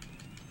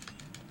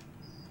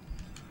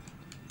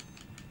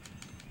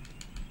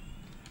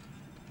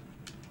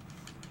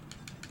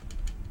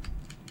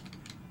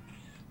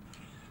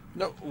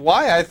 No,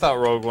 why I thought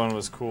Rogue One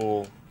was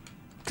cool,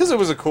 because it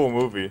was a cool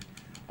movie,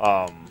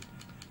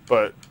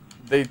 but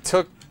they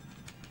took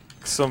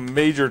some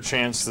major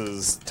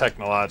chances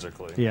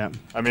technologically. Yeah.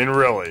 I mean,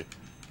 really,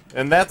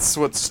 and that's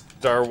what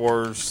Star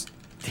Wars.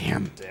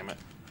 Damn. Damn it.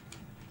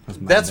 My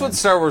That's bad. what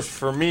Star Wars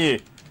for me.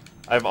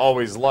 I've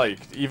always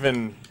liked,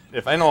 even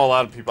if I know a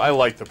lot of people. I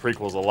like the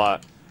prequels a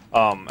lot,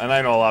 and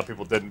I know a lot of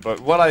people didn't. But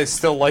what I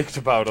still liked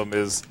about them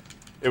is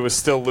it was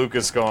still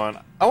Lucas going,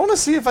 I want to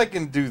see if I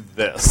can do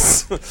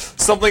this.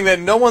 Something that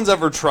no one's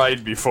ever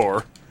tried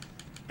before.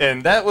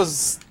 And that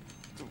was,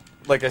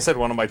 like I said,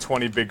 one of my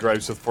 20 big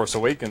gripes with Force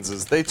Awakens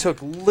is they took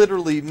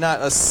literally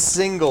not a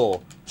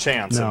single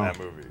chance in No. that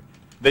movie.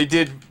 They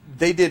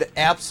did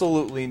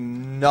absolutely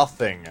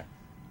nothing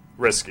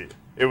risky.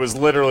 It was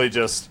literally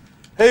just,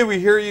 hey, we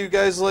hear you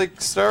guys like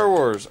Star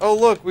Wars. Oh,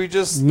 look, we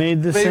just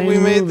Made the same we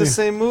made the movie."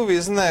 same movie.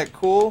 Isn't that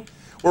cool?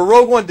 Well,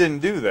 Rogue One didn't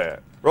do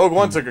that. Rogue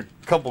One took a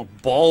couple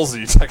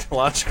ballsy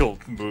technological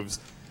moves,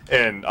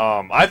 And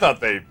I thought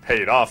they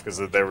paid off because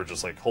they were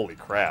just like, holy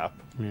crap.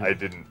 Yeah.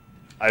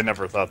 I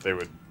never thought they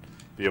would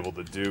be able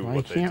to do Why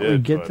what they can't did. we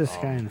get but, this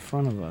guy in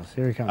front of us?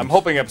 Here he comes. I'm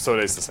hoping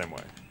episode 8's the same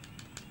way.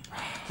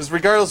 Because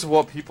regardless of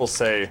what people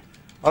say,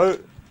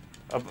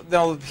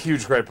 no,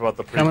 huge gripe about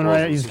the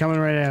prequels. He's coming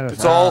right at us.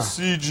 It's all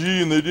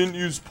CG and they didn't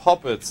use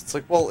puppets. It's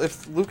like, well,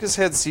 if Lucas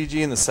had CG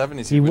in the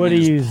 70s, he wouldn't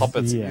use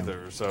puppets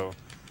either. So,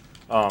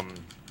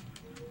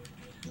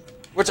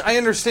 which I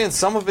understand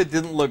some of it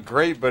didn't look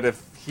great, but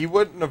if he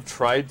wouldn't have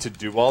tried to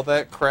do all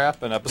that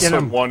crap in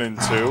episode 1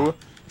 and 2,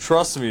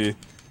 trust me,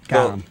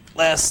 Got him.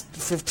 last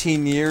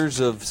 15 years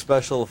of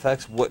special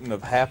effects wouldn't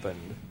have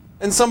happened.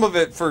 And some of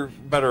it for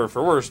better or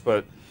for worse,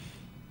 but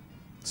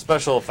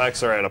special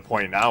effects are at a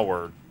point now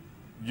where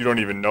you don't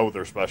even know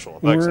they're special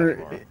effects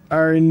anymore.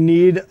 We're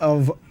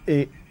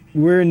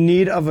in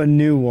need of a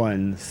new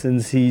one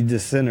since he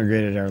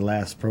disintegrated our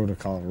last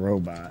protocol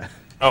robot.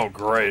 Oh,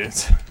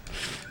 great.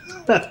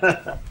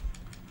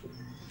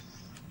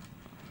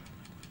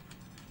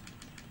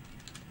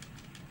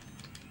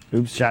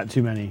 Oops, shot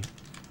too many.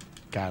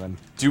 Got him.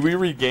 Do we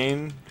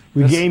regain?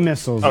 We gain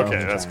missiles. Okay,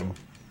 over that's time. cool.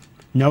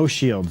 No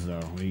shields though.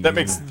 That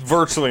makes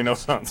virtually no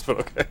sense, but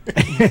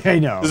okay. I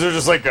know. Is there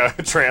just like a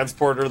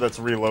transporter that's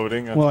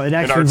reloading? Well, in an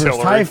X-Men vs.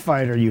 artillery? TIE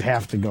Fighter, you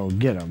have to go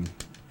get him.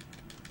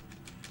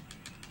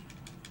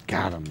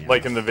 Got him. Yes.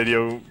 Like in the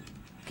video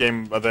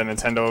game, the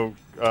Nintendo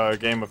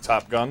game of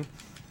Top Gun,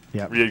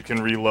 Yep. where you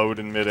can reload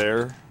in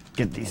midair.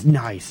 Get these.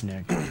 Nice,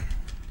 Nick.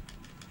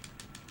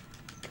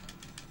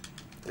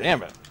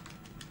 Damn it.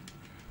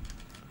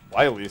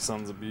 Wily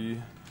sons of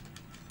bee.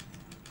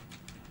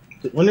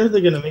 When are they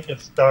going to make a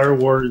Star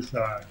Wars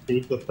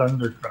Days of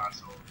Thunder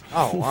crossover?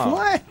 Oh, wow.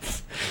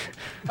 What?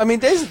 I mean,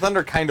 Days of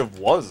Thunder kind of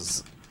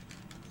was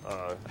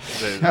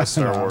the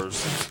Star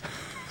Wars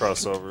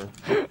crossover.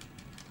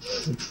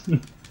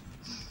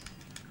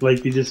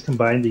 Like, you just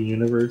combine the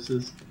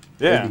universes?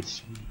 Yeah. That'd be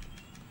sweet.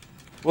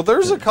 Well,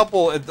 there's a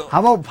couple... How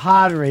about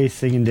pod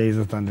racing in Days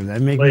of Thunder?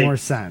 That'd make Like- more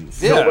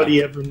sense. Yeah.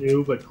 Nobody ever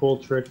knew, but Cole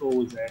Trickle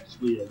was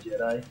actually a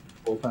Jedi the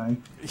whole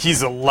time.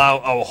 He's a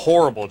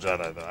horrible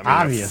Jedi, though. I mean,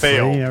 Obviously,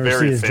 a you never see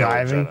very his failed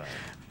driving. Jedi.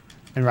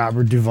 And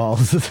Robert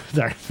Duvall's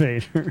Darth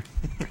Vader.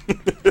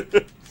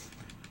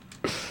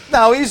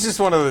 No, he's just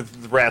one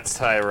of the Rats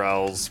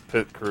Tyrell's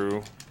pit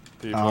crew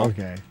people. Oh,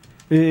 okay.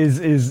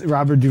 Is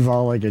Robert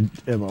Duvall like an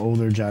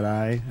older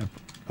Jedi,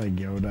 like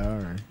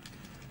Yoda, or?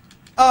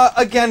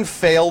 Again,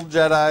 failed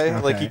Jedi. Okay.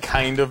 Like, he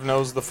kind of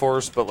knows the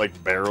Force, but,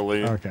 like,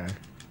 barely. Okay.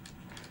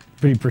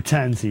 But he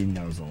pretends he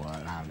knows a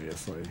lot,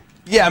 obviously.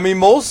 Yeah, I mean,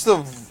 most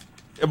of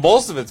it's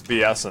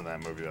BS in that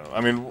movie, though.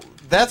 I mean,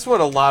 that's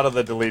what a lot of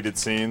the deleted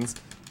scenes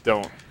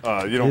you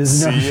don't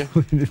see.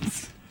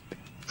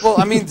 Well,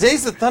 I mean,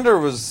 Days of Thunder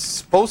was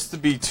supposed to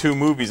be 2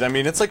 movies. I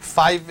mean, it's like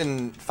 5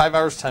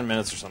 hours, 10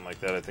 minutes or something like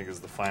that, I think, is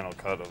the final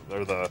cut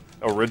or the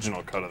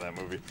original cut of that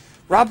movie.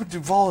 Robert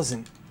Duvall is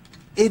an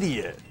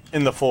idiot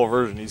in the full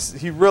version.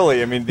 He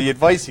really, I mean, the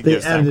advice he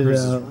gives Tom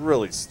Cruise is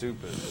really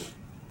stupid.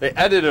 They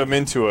edited him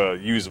into a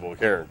usable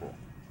character.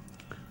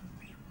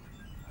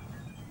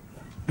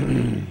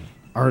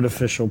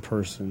 Artificial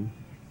person.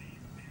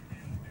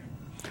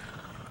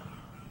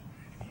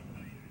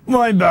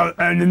 What about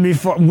enemy?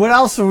 What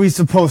else are we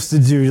supposed to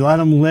do? Let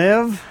him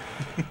live?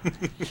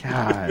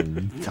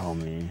 God, tell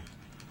me.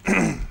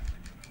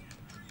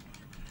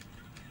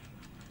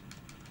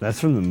 That's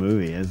from the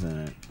movie, isn't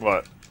it?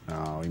 What?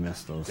 Oh, we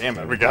missed those. Damn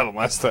it, two. we got him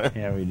last time.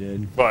 Yeah, we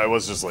did. Well, I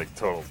was just like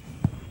total.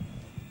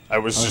 I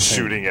was just wasn't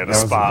shooting at I a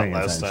wasn't spot paying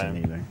last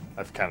attention time. either.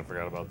 I kind of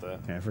forgot about that.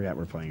 Yeah, I forgot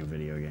we're playing a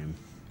video game.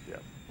 Yeah.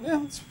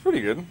 Yeah, it's pretty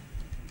good.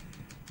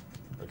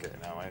 Okay,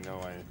 now I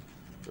know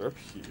they're up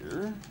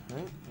here.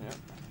 Right? Yeah.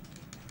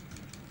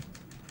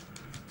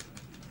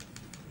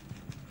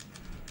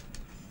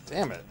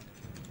 Damn it.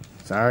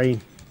 Sorry,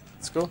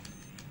 Let's go.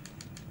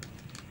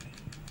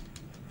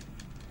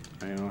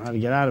 I don't know how to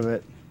get out of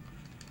it.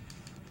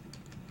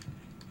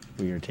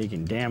 We are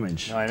taking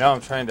damage. No, I know,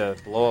 I'm trying to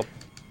blow up.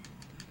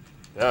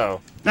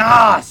 Oh,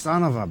 Ah,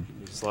 son of a...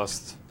 you just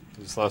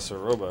lost a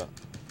robot.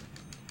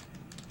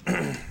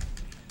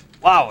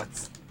 Wow,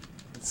 it's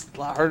a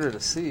lot harder to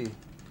see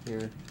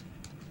here.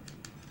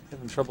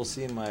 Having trouble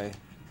seeing my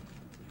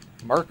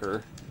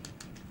marker.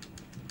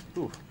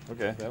 Ooh,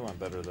 okay, that went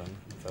better than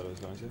I thought it was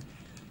going to.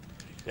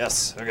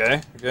 Yes,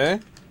 okay.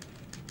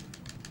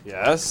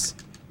 Yes.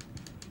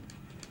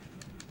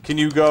 Can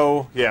you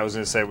go... Yeah, I was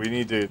going to say, we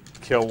need to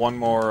kill one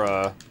more...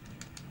 Yeah,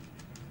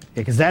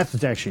 because that's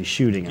what's actually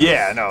shooting us.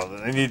 Yeah, no,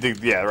 I need to...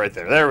 Yeah, right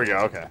there. There we go,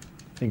 okay.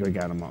 I think we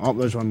got him all. Oh,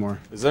 there's one more.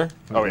 Is there?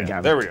 Oh, Oh, we yeah,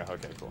 got there him. we go.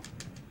 Okay, cool.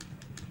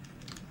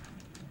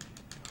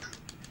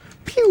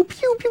 Pew,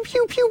 pew, pew,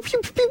 pew, pew,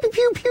 pew, pew, pew,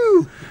 pew,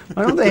 pew.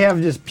 Why don't they have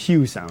just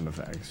pew sound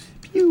effects?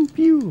 Pew,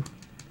 pew.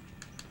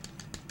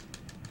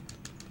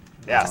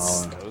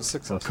 Yes, Oh, that was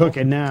successful.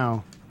 Cooking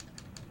now.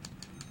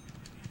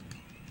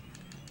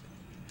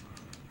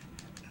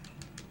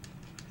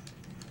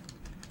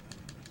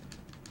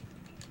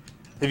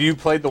 Have you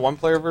played the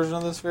one-player version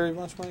of this very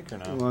much, Mike, or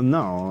no? Well,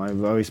 no.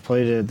 I've always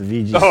played it at the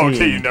VGC. Oh,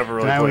 okay, you never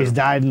really and I played always it.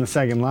 died in the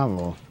second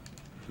level.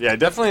 Yeah, I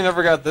definitely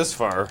never got this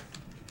far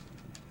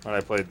when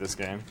I played this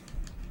game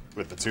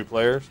with the 2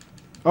 players.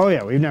 Oh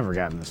yeah, we've never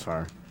gotten this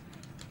far.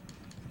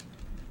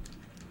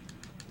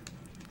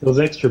 Those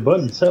extra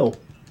buttons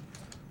help.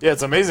 Yeah,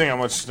 it's amazing how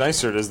much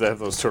nicer it is to have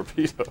those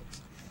torpedoes. All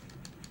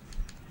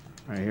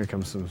right, here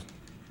comes some.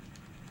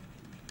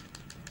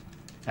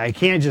 I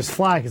can't just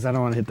fly because I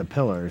don't want to hit the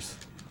pillars,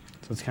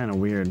 so it's kind of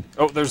weird.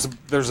 Oh, there's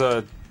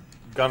a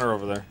gunner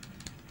over there,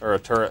 or a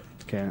turret.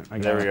 Okay, I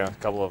got There we it. go, a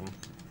couple of them.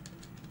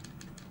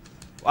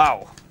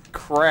 Wow,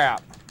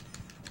 crap.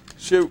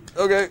 Shoot.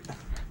 Okay.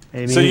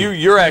 Hey, So me.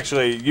 you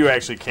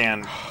actually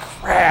can.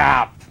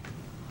 Crap.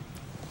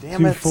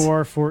 Damn 2, it.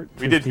 4, 4.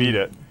 We did beat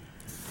it.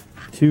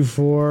 2,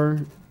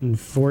 4, and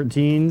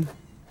 14.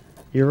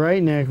 You're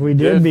right, Nick. We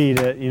did Did. beat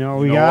it. You know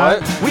what we You know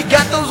got? what? We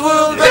got those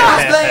world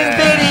records playing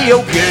video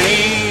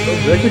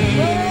games.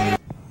 Record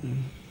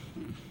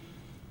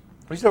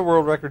We should have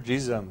world record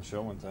Jesus on the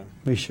show one time.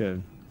 We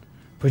should.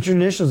 Put your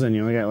initials in.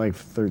 You only got like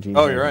 13.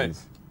 Oh, you're right.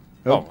 seconds.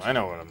 Oh, I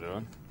know what I'm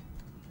doing.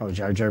 Oh,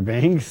 Jar Jar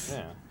Binks.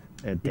 Yeah.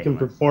 Eh, You damn can it.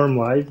 perform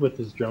live with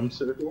his drum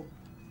circle.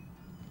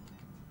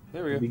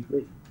 There we That'd go.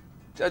 be great.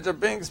 Judge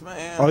Binks,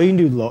 man. Oh, you can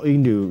do low. You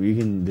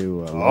can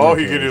do. Oh,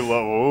 you can do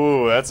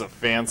low. Ooh, that's a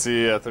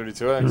fancy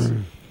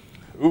 32X.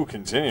 Ooh,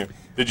 continue.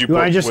 Did you? Do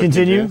I put just with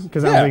continue? continues?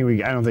 Because Yeah.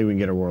 I don't think we can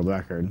get a world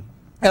record.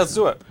 Yeah, let's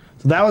do it.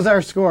 So that was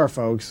our score,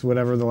 folks.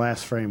 Whatever the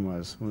last frame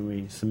was when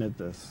we submit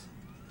this,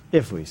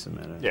 if we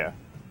submit it. Yeah.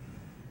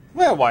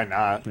 Well, why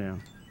not? Yeah.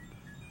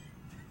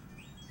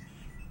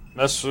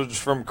 Message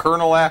from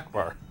Colonel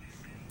Akbar.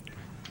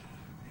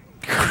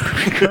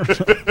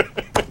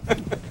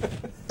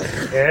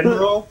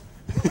 Admiral?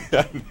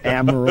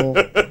 Admiral.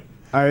 All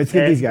right, let's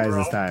get these guys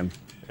Admiral. this time.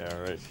 Yeah,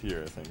 right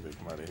here. I think they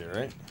come out of here,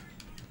 right?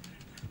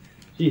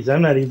 Jeez,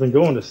 I'm not even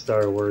going to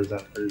Star Wars on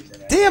Thursday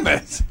night. Damn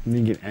it! We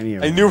didn't get any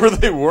of I them. knew where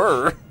they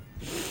were.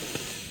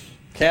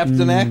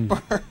 Captain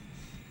Akbar.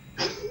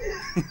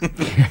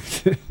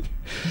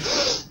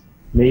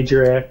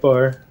 Major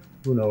Akbar?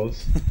 Who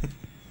knows?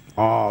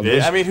 Oh,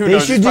 Yeah, I mean, who they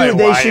knows? should He's do.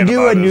 probably They should lying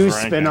do a about new his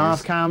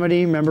spin-off rankings.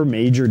 comedy. Remember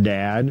Major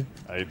Dad?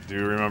 I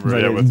do remember But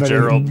that it- with but it-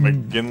 Gerald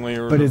McGinley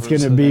or But it's whatever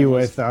going to his be name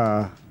was.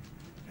 with.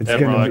 It's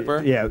Admiral gonna Akbar?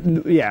 Be,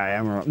 yeah,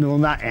 Admiral. No,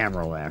 not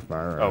Admiral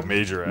Akbar. Oh,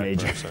 Major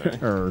Akbar, sorry.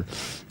 Or.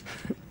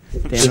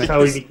 Damn That's it.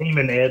 how he became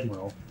an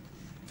admiral.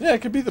 Yeah,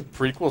 it could be the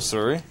prequel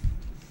story.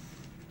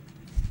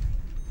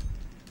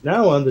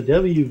 Now on the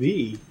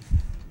WB.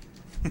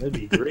 That'd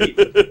be great.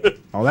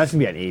 Oh, that's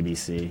gonna be on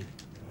ABC.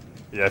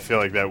 Yeah, I feel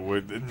like that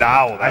would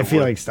now. That I feel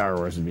would. like Star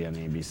Wars would be on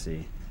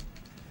ABC.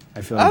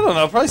 I feel. I Like, don't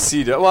know. Probably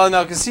CW. Well,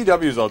 no, because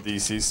CW is all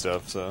DC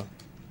stuff. So.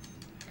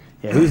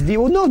 Yeah, who's the?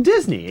 Well, no,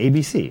 Disney,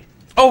 ABC.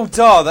 Oh,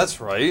 duh. That's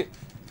right.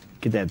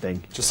 Get that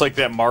thing. Just like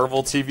that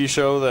Marvel TV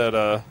show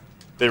that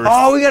they were.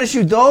 Oh, we gotta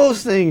shoot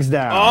those things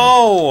down.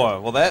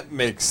 Oh, well, that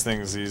makes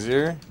things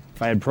easier.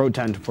 If I had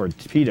proton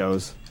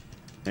torpedoes,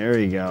 there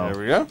you go.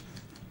 There we go.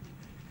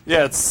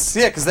 Yeah,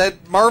 because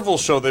that Marvel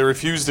show they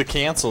refused to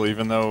cancel,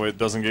 even though it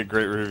doesn't get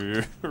great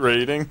review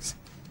ratings.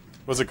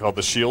 What's it called?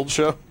 The Shield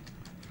show.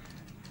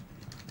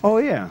 Oh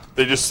yeah.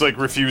 They just like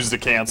refuse to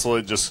cancel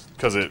it just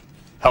because it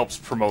helps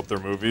promote their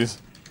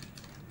movies,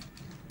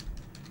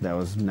 That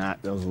was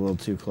not. That was a little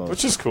too close.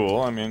 which is cool.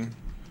 I mean,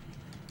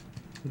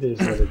 It is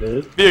what it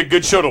is. be a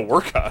good show to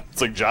work on.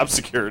 It's like job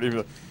security.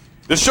 But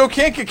this show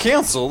can't get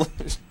canceled.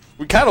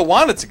 We kind of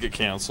want it to get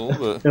canceled,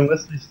 but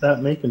Unless they stop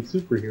making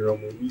superhero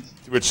movies.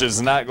 which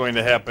is not going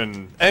to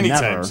happen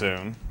anytime Never.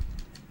 soon.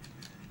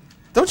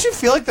 Don't you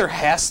feel like there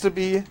has to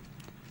be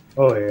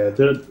Oh yeah.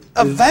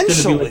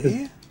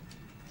 eventually?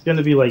 It's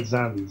gonna be like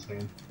zombies,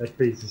 man. That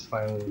craze is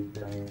finally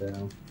dying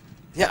down.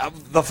 Yeah,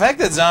 the fact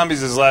that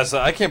Zombies has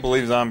lasted, I can't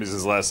believe Zombies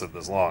has lasted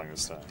this long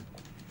this time.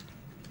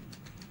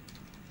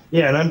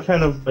 Yeah, and I'm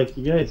kind of like,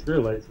 you guys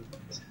realize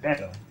it's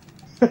Adam.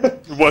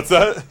 What's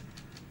that?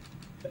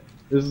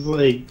 This is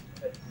like,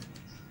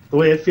 the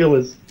way I feel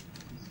is,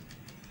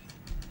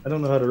 I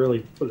don't know how to really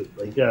put it.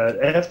 Like,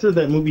 after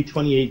that movie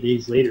 28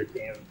 Days Later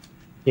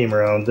came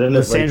around, then With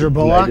it, like, Sandra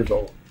ignited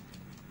Bullock?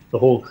 the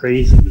whole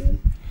craze again.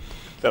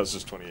 That was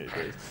just 28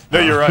 days. No,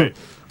 you're right.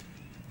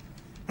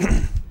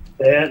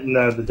 That and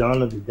the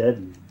Dawn of the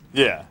Dead.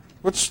 Yeah,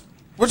 which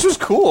was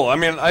cool. I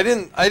mean, I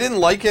didn't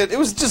like it. It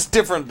was just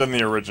different than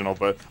the original,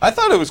 but I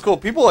thought it was cool.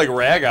 People like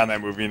rag on that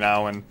movie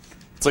now, and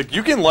it's like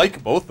you can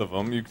like both of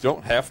them. You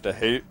don't have to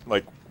hate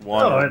like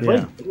one. Oh,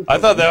 Yeah. I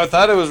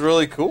thought it was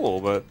really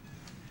cool, but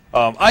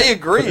I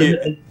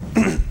agree.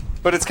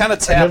 But it's kind of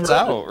tapped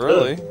out,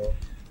 really.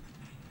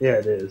 Yeah,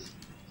 it is.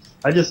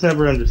 I just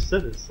never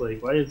understood it. It's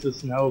like, why is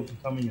this now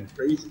becoming a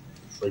crazy?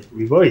 It's like,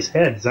 we've always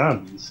had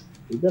zombies.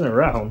 They've been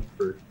around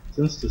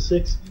since the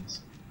 60s.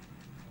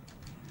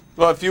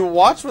 Well, if you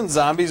watch when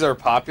zombies are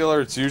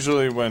popular, it's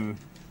usually when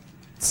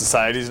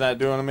society's not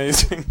doing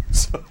amazing.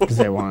 Because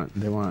So. they want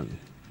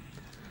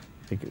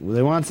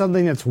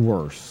something that's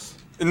worse.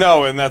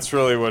 No, and that's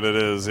really what it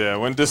is. Yeah,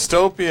 when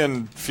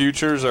dystopian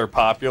futures are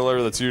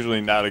popular, that's usually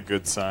not a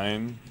good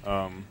sign.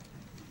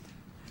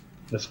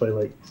 That's why,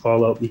 like,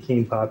 Fallout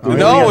became popular. Oh,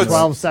 No, we got it's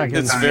 12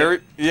 seconds.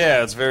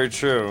 It's very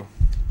true.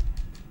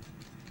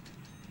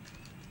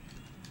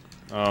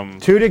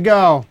 2 to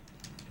go.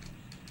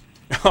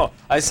 Oh,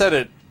 I said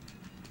it.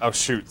 Oh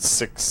shoot,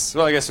 6.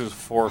 Well, I guess it was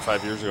 4 or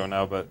 5 years ago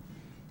now, but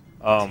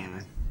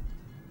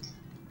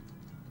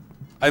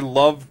I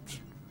loved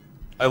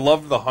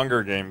the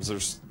Hunger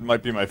Games.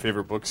 Might be my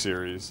favorite book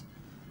series,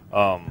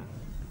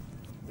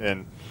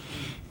 and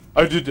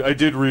I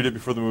did read it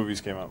before the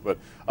movies came out, but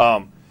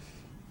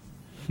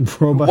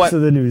Robots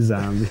of the New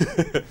Zombie.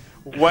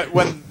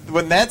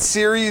 when that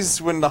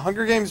series, when the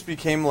Hunger Games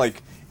became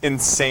like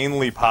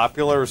insanely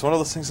popular, it was one of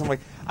those things I'm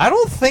like, I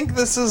don't think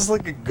this is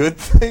like a good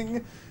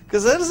thing,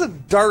 because that is a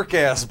dark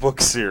ass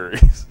book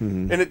series,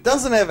 and it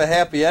doesn't have a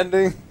happy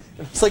ending.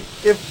 It's like,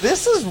 if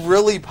this is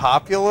really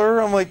popular,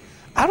 I'm like,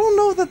 I don't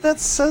know that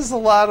says a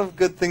lot of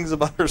good things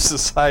about our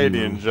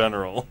society in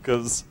general,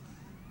 because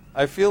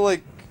I feel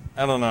like,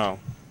 I don't know.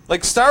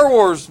 Like, Star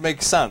Wars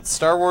makes sense.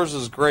 Star Wars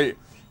is great,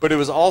 but it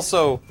was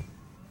also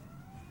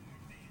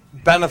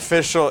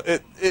beneficial.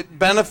 It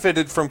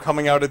benefited from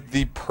coming out at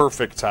the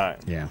perfect time.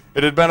 Yeah.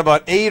 It had been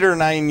about 8 or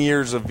 9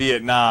 years of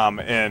Vietnam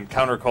and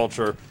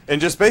counterculture and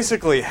just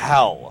basically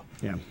hell.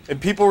 Yeah. And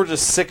people were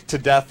just sick to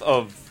death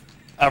of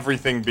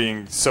everything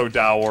being so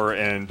dour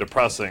and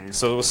depressing.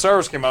 So when Star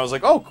Wars came out, I was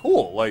like, oh,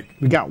 cool. Like,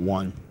 We got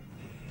 1.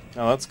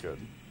 oh, that's good.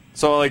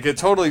 So, like,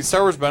 Star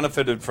Wars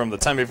benefited from the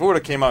time. If it would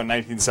have came out in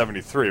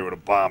 1973, it would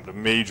have bombed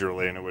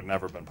majorly and it would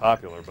never have been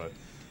popular. But,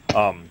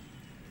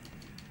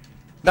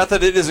 not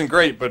that it isn't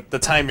great, but the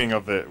timing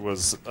of it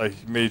was a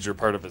major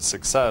part of its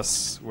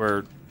success,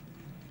 where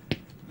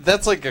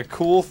that's, like, a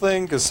cool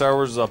thing, because Star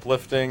Wars is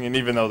uplifting, and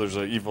even though there's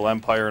an evil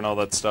empire and all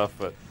that stuff,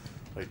 but,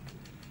 like,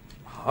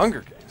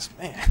 Hunger Games,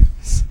 man.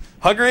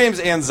 Hunger Games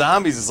and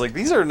zombies is like,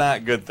 these are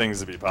not good things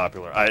to be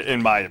popular,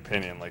 in my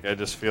opinion. Like, I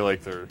just feel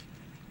like they're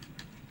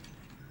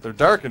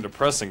dark and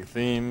depressing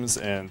themes,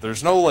 and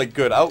there's no, like,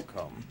 good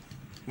outcome.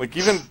 Like,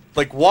 even,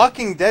 like,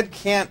 Walking Dead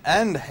can't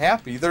end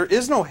happy. There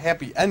is no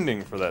happy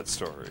ending for that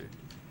story.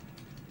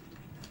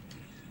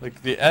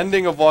 Like, the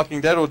ending of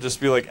Walking Dead will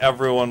just be like,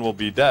 everyone will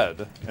be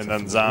dead, and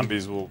then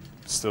zombies will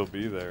still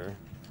be there.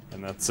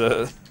 And that's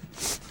it.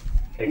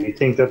 And you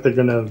think that they're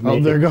gonna Oh,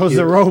 make there a goes the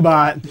cure?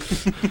 robot.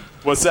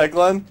 What's that,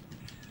 Glenn?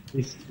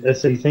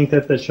 So you think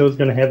that show's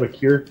gonna have a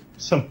cure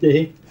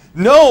someday?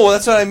 No,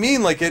 that's what I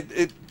mean. Like,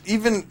 it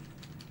even...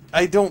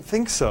 I don't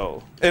think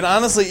so. And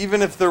honestly,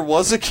 even if there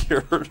was a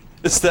cure,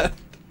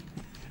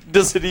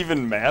 does it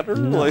even matter?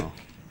 No. Like,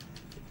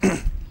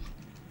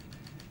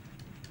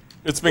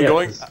 it's been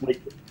going... 'Cause, like,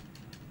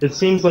 it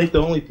seems like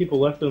the only people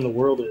left in the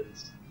world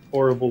is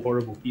horrible,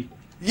 horrible people.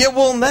 Yeah,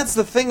 well, and that's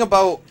the thing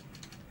about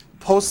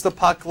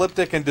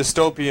post-apocalyptic and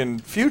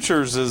dystopian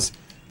futures is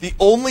the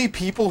only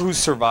people who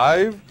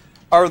survive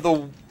are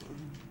the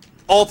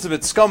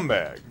ultimate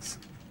scumbags.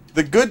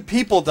 The good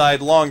people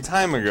died long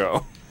time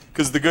ago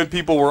because the good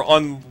people were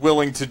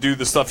unwilling to do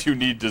the stuff you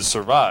need to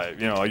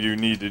survive. You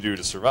need to do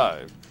to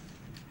survive.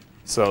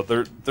 So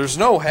there's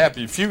no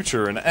happy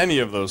future in any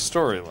of those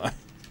storylines.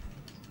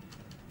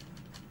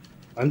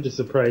 I'm just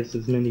surprised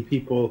as many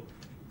people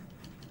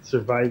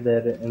survived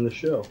that in the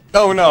show.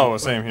 Oh no,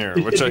 same here.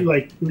 There should be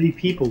like 3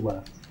 people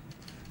left.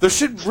 There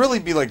should really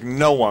be like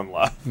no one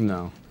left.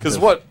 No. Because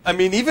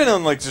even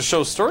on like the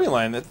show's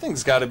storyline, that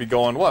thing's got to be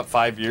going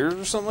 5 years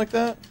or something like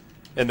that,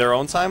 in their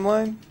own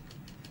timeline.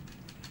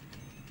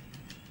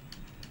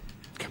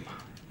 Come on.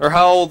 Or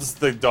how old's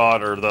the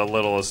daughter, the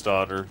littlest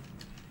daughter?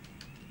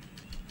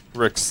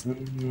 Rick's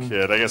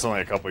kid. I guess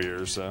only a couple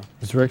years. So.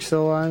 Is Rick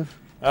still alive?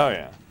 Oh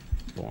yeah.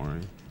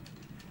 Boring.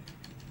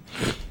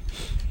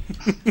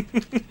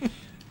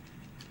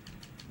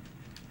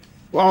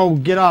 Whoa,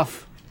 get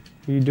off.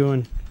 What are you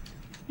doing?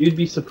 You'd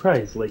be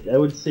surprised. Like, I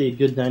would say a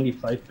good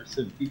 95%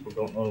 of people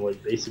don't know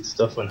like basic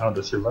stuff on how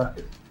to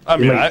survive. I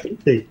mean,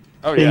 They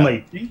yeah.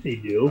 might think they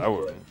do. I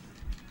wouldn't.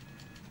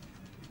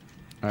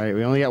 All right,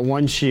 we only got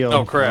 1 shield.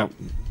 Oh crap!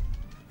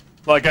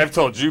 Like I've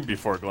told you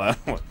before, Glenn.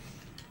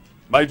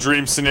 My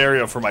dream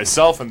scenario for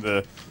myself in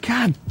the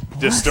God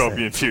bless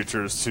dystopian it.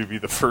 future is to be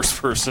the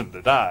first person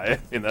to die.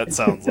 I mean, that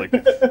sounds like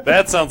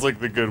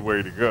the good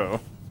way to go.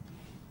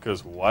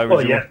 Because why would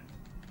Well, you? yeah.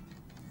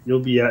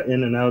 You'll be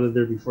in and out of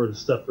there before the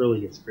stuff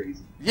really gets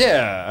crazy.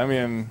 Yeah, I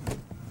mean,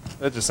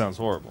 that just sounds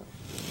horrible.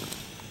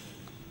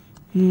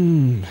 I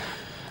don't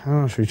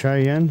know, should we try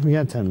again? We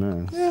got 10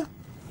 minutes. Yeah,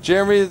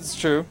 Jeremy, it's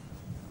true.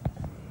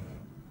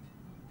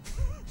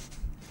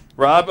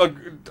 Rob,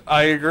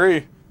 I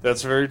agree.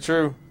 That's very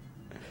true.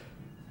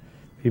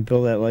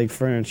 People that like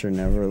furniture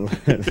never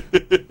live.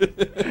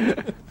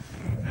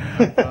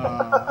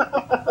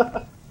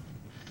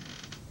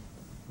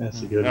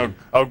 That's a good one.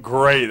 Oh,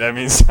 great! That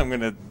means I'm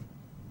gonna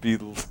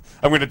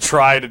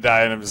try to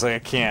die, and I'm just like, I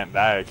can't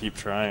die. I keep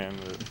trying.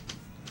 But...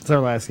 It's our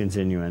last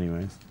continue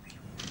anyways.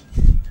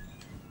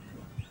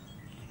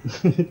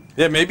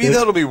 Yeah, maybe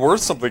that'll be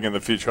worth something in the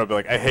future. I'll be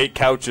like, I hate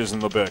couches,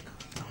 and they'll be like,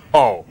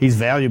 oh, He's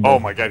valuable. oh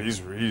my god, he's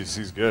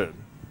good.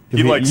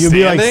 You'll He likes you'll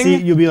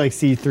standing. you'll be like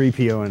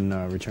C-3PO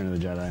in Return of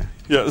the Jedi.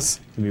 Yes.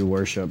 You'll be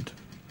worshipped.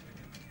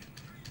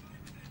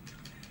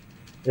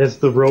 It's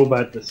the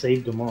robot that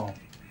saved them all.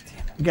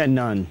 You got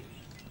none.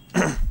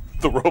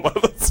 The robot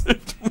that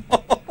saved them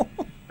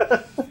all.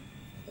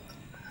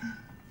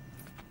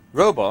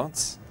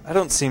 robots. I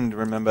don't seem to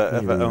remember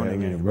ever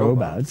owning any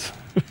robots.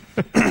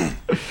 I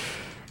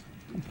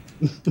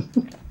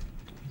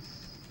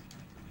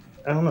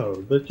don't know.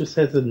 That just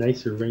has a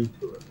nicer ring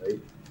to it, right?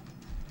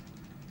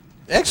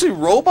 Actually,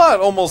 robot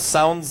almost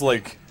sounds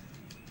like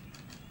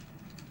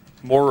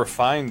more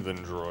refined than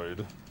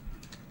droid.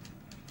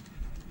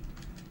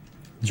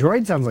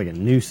 Droid sounds like a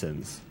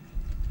nuisance.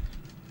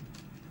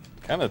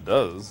 Kind of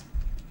does.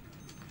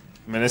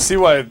 I mean, I see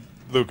why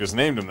Lucas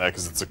named him that,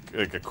 because it's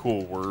like a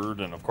cool word,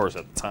 and of course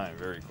at the time,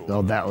 very cool.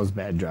 Oh, that was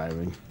bad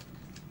driving.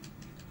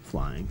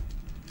 Flying.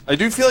 I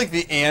do feel like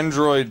the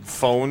Android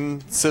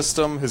phone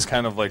system has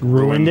kind of like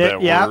ruined it.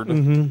 that Yeah. word.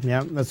 Mm-hmm.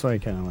 Yeah, that's why I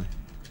kind of like.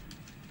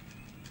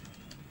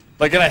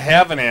 Like, and I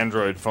have an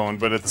Android phone,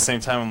 but at the same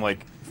time, I'm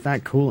like, It's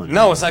not cool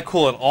anymore. no, it's not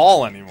cool at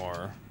all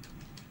anymore.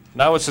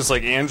 Now it's just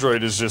like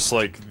Android is just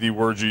like the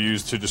word you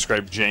use to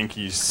describe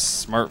janky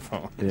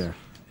smartphone. Yeah.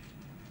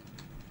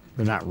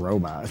 They're not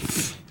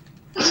robots.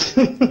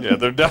 Yeah,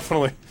 they're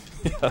definitely.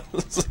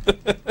 Yes.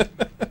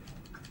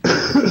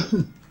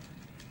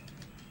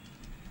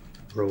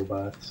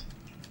 Robots.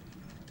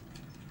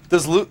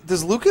 Does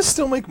Lucas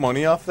still make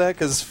money off that?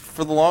 Because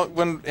for the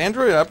when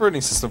Android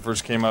operating system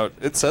first came out,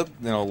 it said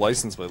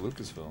licensed by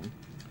Lucasfilm.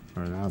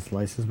 Or now it's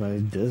licensed by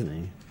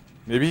Disney.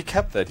 Maybe he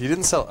kept that. He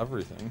didn't sell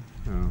everything.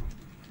 Oh.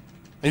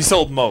 He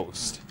sold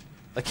most.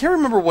 I can't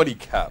remember what he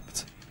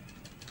kept.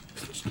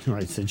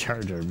 Rights to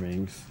Jar Jar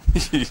Binks.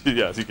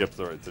 Yes, he kept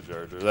the right to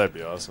Jar Jar. That'd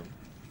be awesome.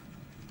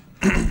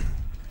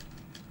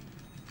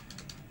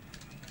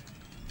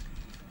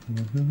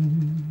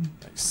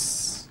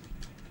 Nice.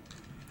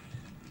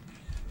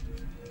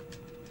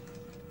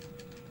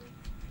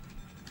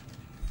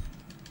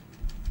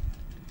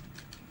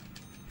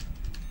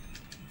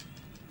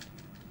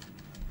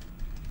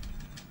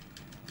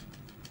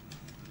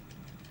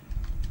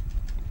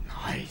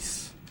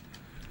 Nice.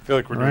 I feel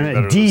like we're We're doing at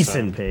better a this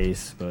decent time.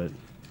 pace, but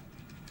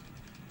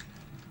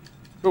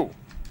Oh,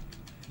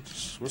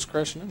 what's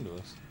crashing into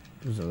us?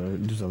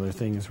 there's other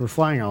things.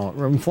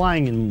 I'm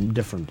flying in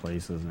different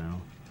places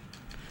now.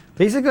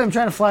 Basically, I'm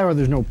trying to fly where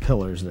there's no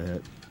pillars to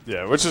hit.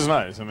 Yeah, which is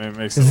nice. I mean, it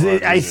makes it a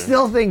lot I easier.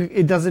 still think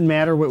it doesn't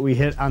matter what we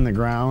hit on the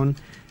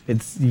ground.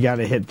 You got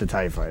to hit the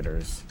TIE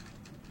fighters.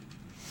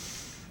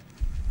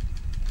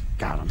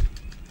 Got him.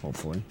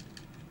 Hopefully.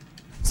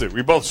 See,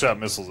 we both shot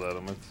missiles at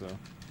him.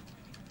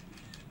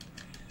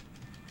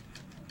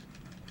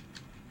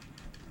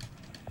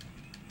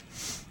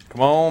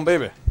 Come on,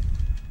 baby.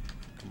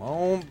 Come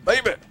on,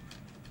 baby.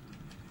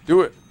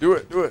 Do it. Do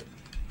it. Do it.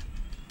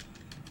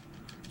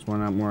 There's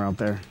one out more out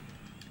there.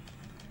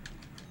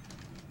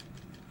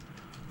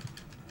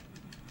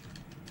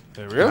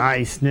 There we go.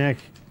 Nice, Nick.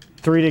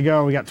 3 to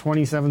go. We got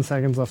 27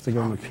 seconds left to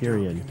go in the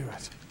period. We can do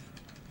it.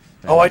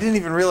 Oh, I didn't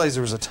even realize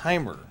there was a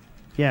timer.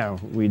 Yeah,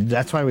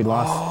 that's why we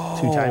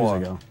lost 2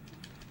 times ago.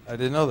 I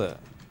didn't know that.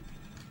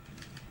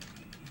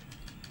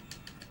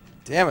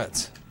 Damn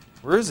it.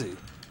 Where is he?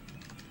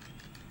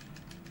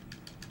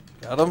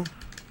 Got him?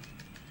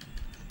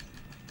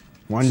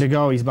 1 to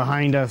go. He's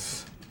behind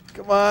us.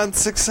 Come on,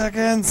 6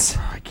 seconds.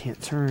 Oh, I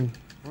can't turn.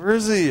 Where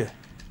is he?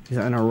 He's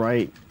on our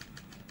right.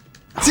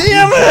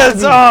 Damn it!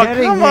 be Oh,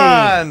 kidding come me.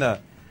 on!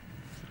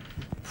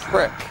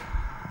 Prick.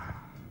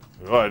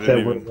 Oh, I Is didn't that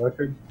even. world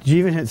record? Did you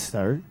even hit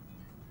start?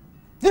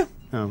 Yeah.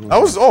 Oh, okay. I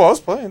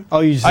was playing. Oh,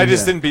 you just I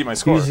just didn't beat my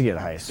score. You just get a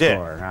high score.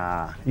 Yeah.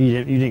 Ah,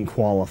 you didn't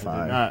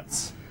qualify.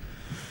 Nuts.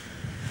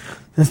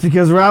 That's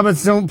because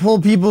robots don't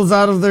pull peoples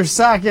out of their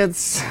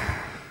sockets.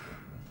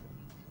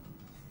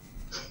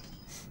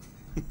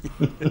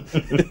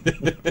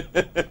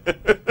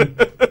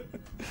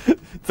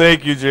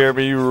 Thank you,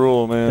 Jeremy. You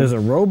rule, man. There's a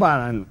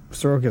robot on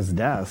Soroka's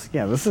desk.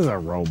 Yeah, this is a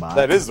robot.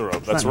 That is the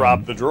rope. That's not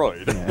Rob the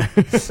droid.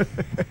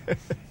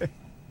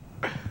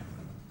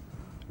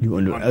 You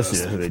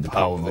underestimate the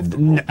power of the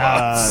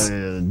robots.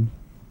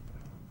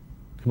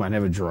 Come on,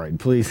 have a droid.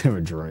 Please have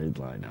a droid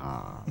line.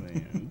 Ah,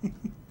 man.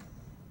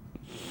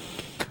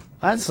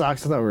 That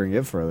sucks. I thought we were going to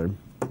get further.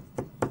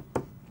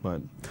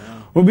 But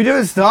we'll be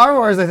doing Star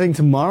Wars, I think,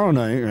 tomorrow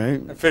night,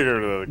 right? I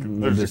figured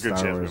We'll there's do a good Star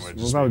chance we Wars. might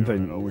We'll just probably be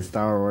doing it all play week.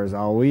 Star Wars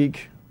all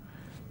week.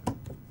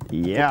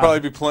 Yeah. We'll probably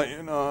be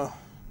playing.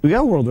 We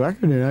got a world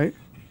record tonight.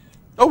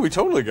 Oh, we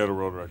totally got a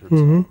world record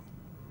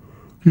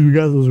We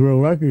got those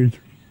world records.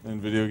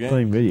 in video game.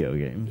 Playing video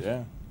games.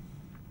 Yeah,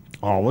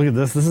 Oh, look at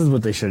this. This is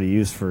what they should have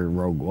used for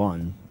Rogue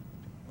One.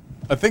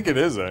 I think it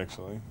is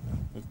actually.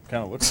 It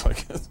kind of looks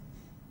like it.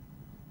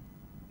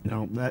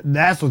 No,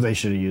 that's what they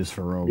should have used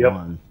for Rogue Yep.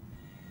 One.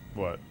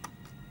 What?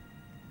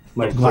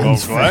 Like,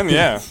 Glenn's Oh, Glenn, face.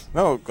 yeah.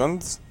 No,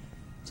 Glenn's.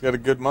 He's got a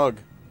good mug.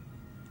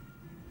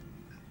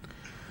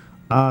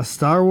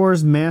 Star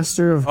Wars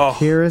Master of Oh,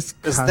 Paris.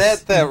 Is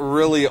that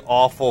really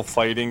awful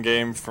fighting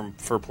game for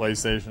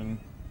PlayStation?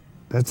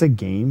 That's a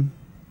game?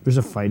 There's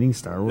a fighting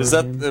Star Wars Is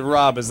that game?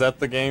 Rob? Is that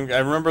the game? I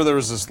remember there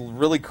was this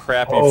really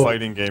crappy Oh.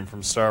 fighting game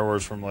from Star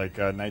Wars from like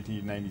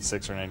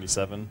 1996 or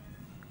 97.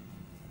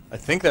 I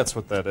think that's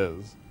what that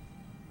is.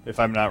 If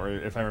I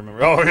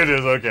remember. Oh, it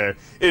is. Okay,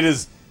 it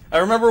is. I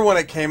remember when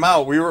it came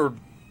out. We were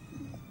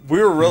we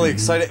were really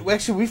excited.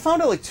 Actually, we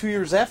found out like 2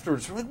 years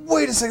afterwards. We're like,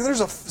 wait a second,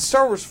 there's a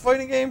Star Wars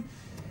fighting game,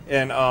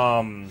 and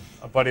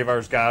a buddy of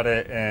ours got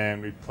it,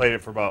 and we played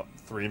it for about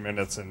 3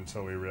 minutes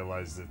until we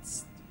realized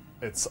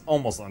it's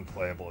almost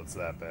unplayable. It's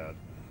that bad.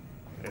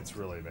 It's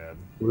really bad.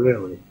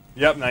 Really?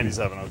 Yep,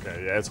 97.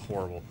 Okay, yeah, it's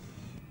horrible.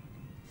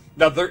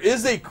 Now there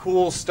is a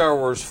cool Star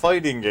Wars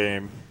fighting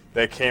game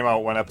that came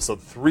out when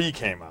Episode 3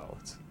 came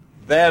out.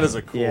 That is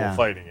a cool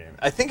fighting game.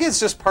 I think it's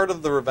just part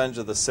of the Revenge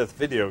of the Sith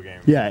video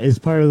game. Yeah, it's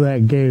part of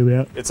that game.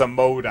 Yeah. It's a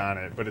mode on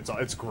it, but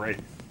it's great.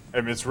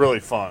 I mean, it's really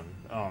fun,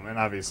 and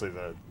obviously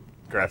the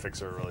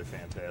graphics are really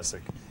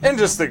fantastic, and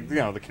just the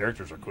the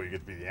characters are cool. You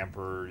get to be the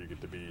Emperor, you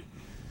get to be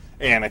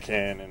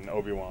Anakin and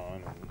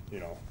Obi-Wan,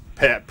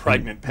 and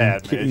pregnant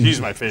Padme.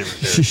 She's my favorite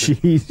character.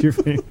 She's your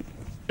favorite.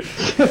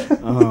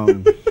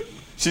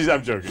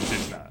 I'm joking.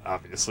 She's not.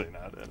 Obviously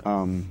not.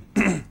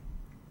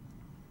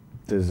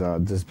 Does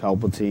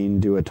Palpatine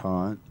do a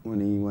taunt when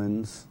he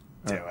wins?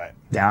 Do it.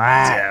 Do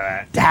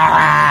it. Do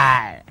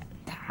it.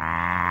 Do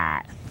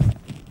it.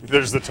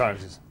 There's the time.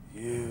 She's,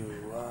 you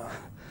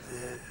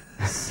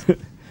this.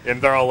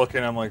 And they're all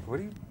looking. I'm like, what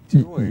are you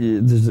doing?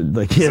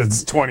 Yeah,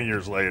 It's 20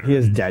 years later. He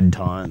has dead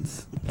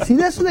taunts. See,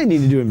 that's what they need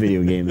to do in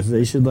video games.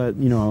 They should let,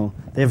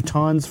 they have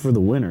taunts for the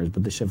winners,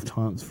 but they should have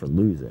taunts for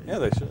losing. Yeah,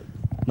 they should.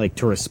 Like,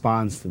 to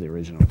respond to the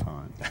original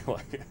taunt.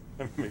 Like it.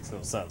 It makes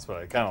no sense, but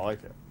I kind of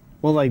like it.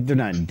 Well, like, they're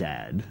not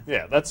dead.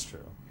 Yeah, that's true.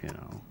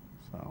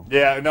 So.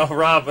 Yeah, no,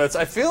 Rob,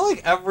 I feel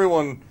like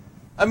everyone,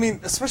 I mean,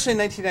 especially in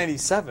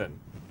 1997,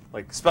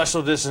 like,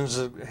 special editions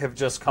have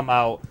just come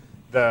out,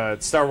 the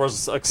Star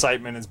Wars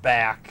excitement is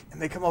back,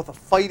 and they come out with a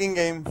fighting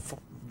game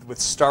with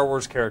Star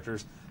Wars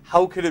characters.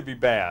 How could it be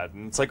bad?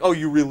 And it's like, oh,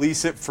 you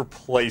release it for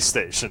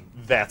PlayStation.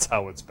 That's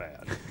how it's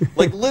bad.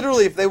 Like,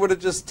 literally, if they would have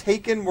just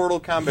taken Mortal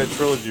Kombat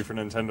Trilogy for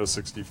Nintendo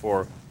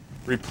 64,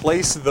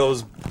 replaced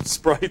those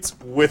sprites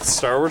with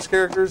Star Wars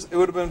characters, it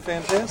would have been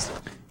fantastic.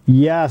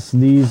 Yes,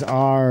 these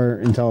are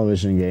in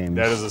television games.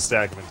 That is a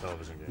stack of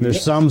television games.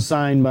 There's some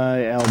signed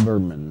by Al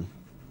Bergman.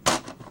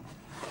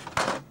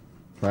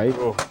 Right?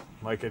 Oh,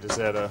 Micah just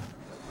had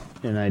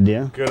An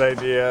idea? good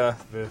idea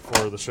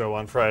for the show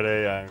on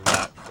Friday. I'm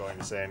not going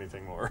to say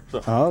anything more.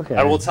 So Oh, okay.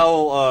 I will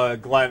tell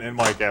Glenn and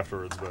Mike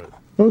afterwards, but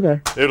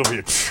Okay. it'll be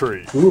a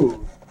treat.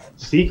 Ooh,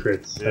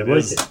 secrets. I It like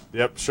is. it.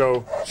 Yep.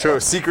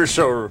 Secret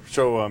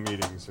show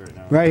meetings right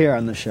now. Right here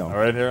on the show. All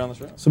right, here on the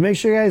show. So make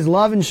sure you guys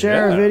love and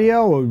share Yeah. our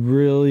video. We'll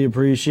really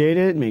appreciate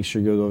it. Make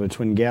sure you go to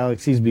Twin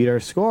Galaxies, beat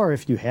our score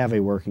if you have a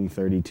working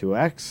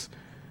 32X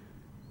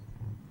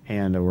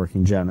and a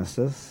working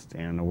Genesis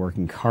and a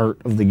working cart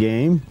of the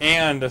game.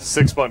 And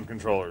 6-button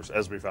controllers,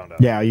 as we found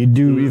out. Yeah, you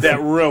do. That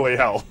really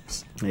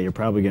helps Yeah, you're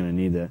probably going to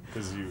need that.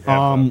 because you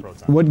have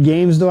Proton. What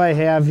games do I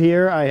have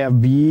here? I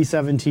have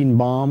B-17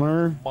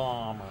 Bomber,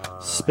 Bomber.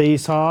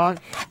 Space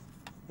Hawk.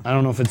 I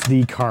don't know if it's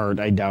the card.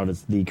 I doubt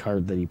it's the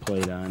card that he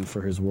played on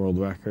for his world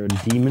record.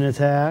 Demon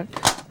Attack.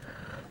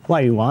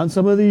 Why, you want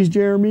some of these,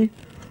 Jeremy?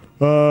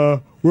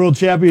 World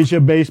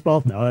Championship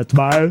Baseball. No, that's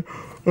mine.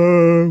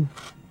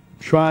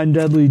 Shrine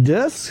Deadly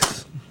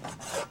Discs.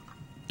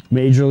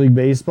 Major League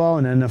Baseball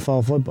and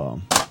NFL football.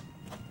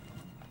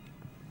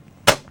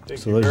 Thank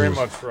So you those very are-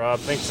 much, Rob.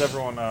 Thanks,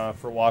 everyone,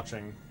 for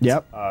watching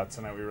Yep.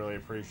 tonight. We really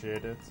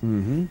appreciate it.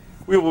 Mm-hmm.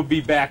 We will be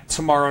back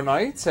tomorrow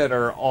night at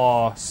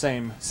our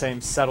same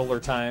settler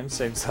time,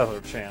 same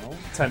settler channel,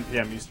 10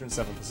 p.m. Eastern,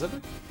 7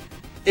 Pacific.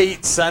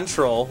 8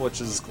 Central, which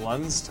is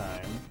Glenn's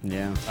time.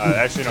 Yeah.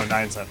 Actually, no,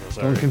 9 Central,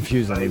 sorry. Don't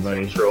confuse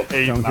anybody. Central.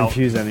 8 Don't Mountain,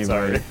 confuse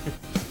anybody. sorry.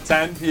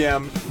 10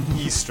 p.m.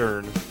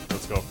 Eastern.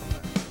 Let's go from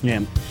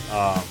there.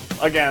 Yeah.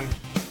 Again,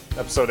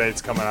 episode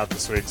 8's coming out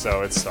this week,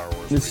 so it's Star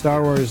Wars. It's week.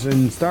 Star Wars,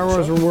 and Star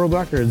Wars are world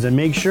records. And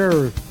make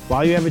sure,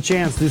 while you have a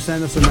chance, do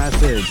send us a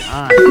message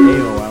on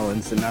AOL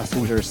Instant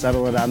Messenger.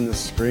 Settle it on the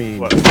screen.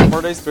 What, 4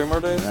 more days? 3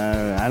 more days?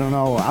 I don't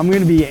know. I'm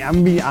gonna be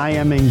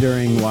IMing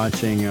during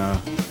watching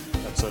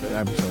Episode 8.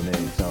 episode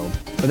 8. So,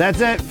 but that's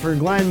it for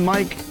Glenn,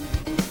 Mike.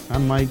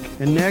 I'm Mike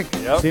and Nick.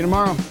 Yep. See you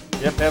tomorrow.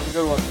 Yep, have a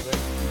good one.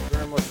 Thank you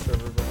very much,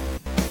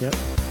 everybody. Yep.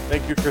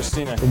 Thank you,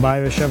 Christina.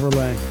 Goodbye to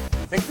Chevrolet.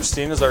 I think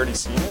Christina's already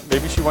seen it.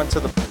 Maybe she went to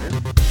the premiere.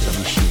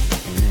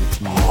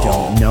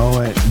 Don't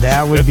know it.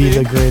 That would be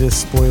the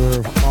greatest spoiler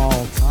of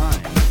all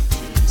time.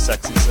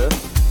 Sexy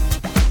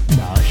Sith.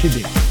 No, it should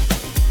be.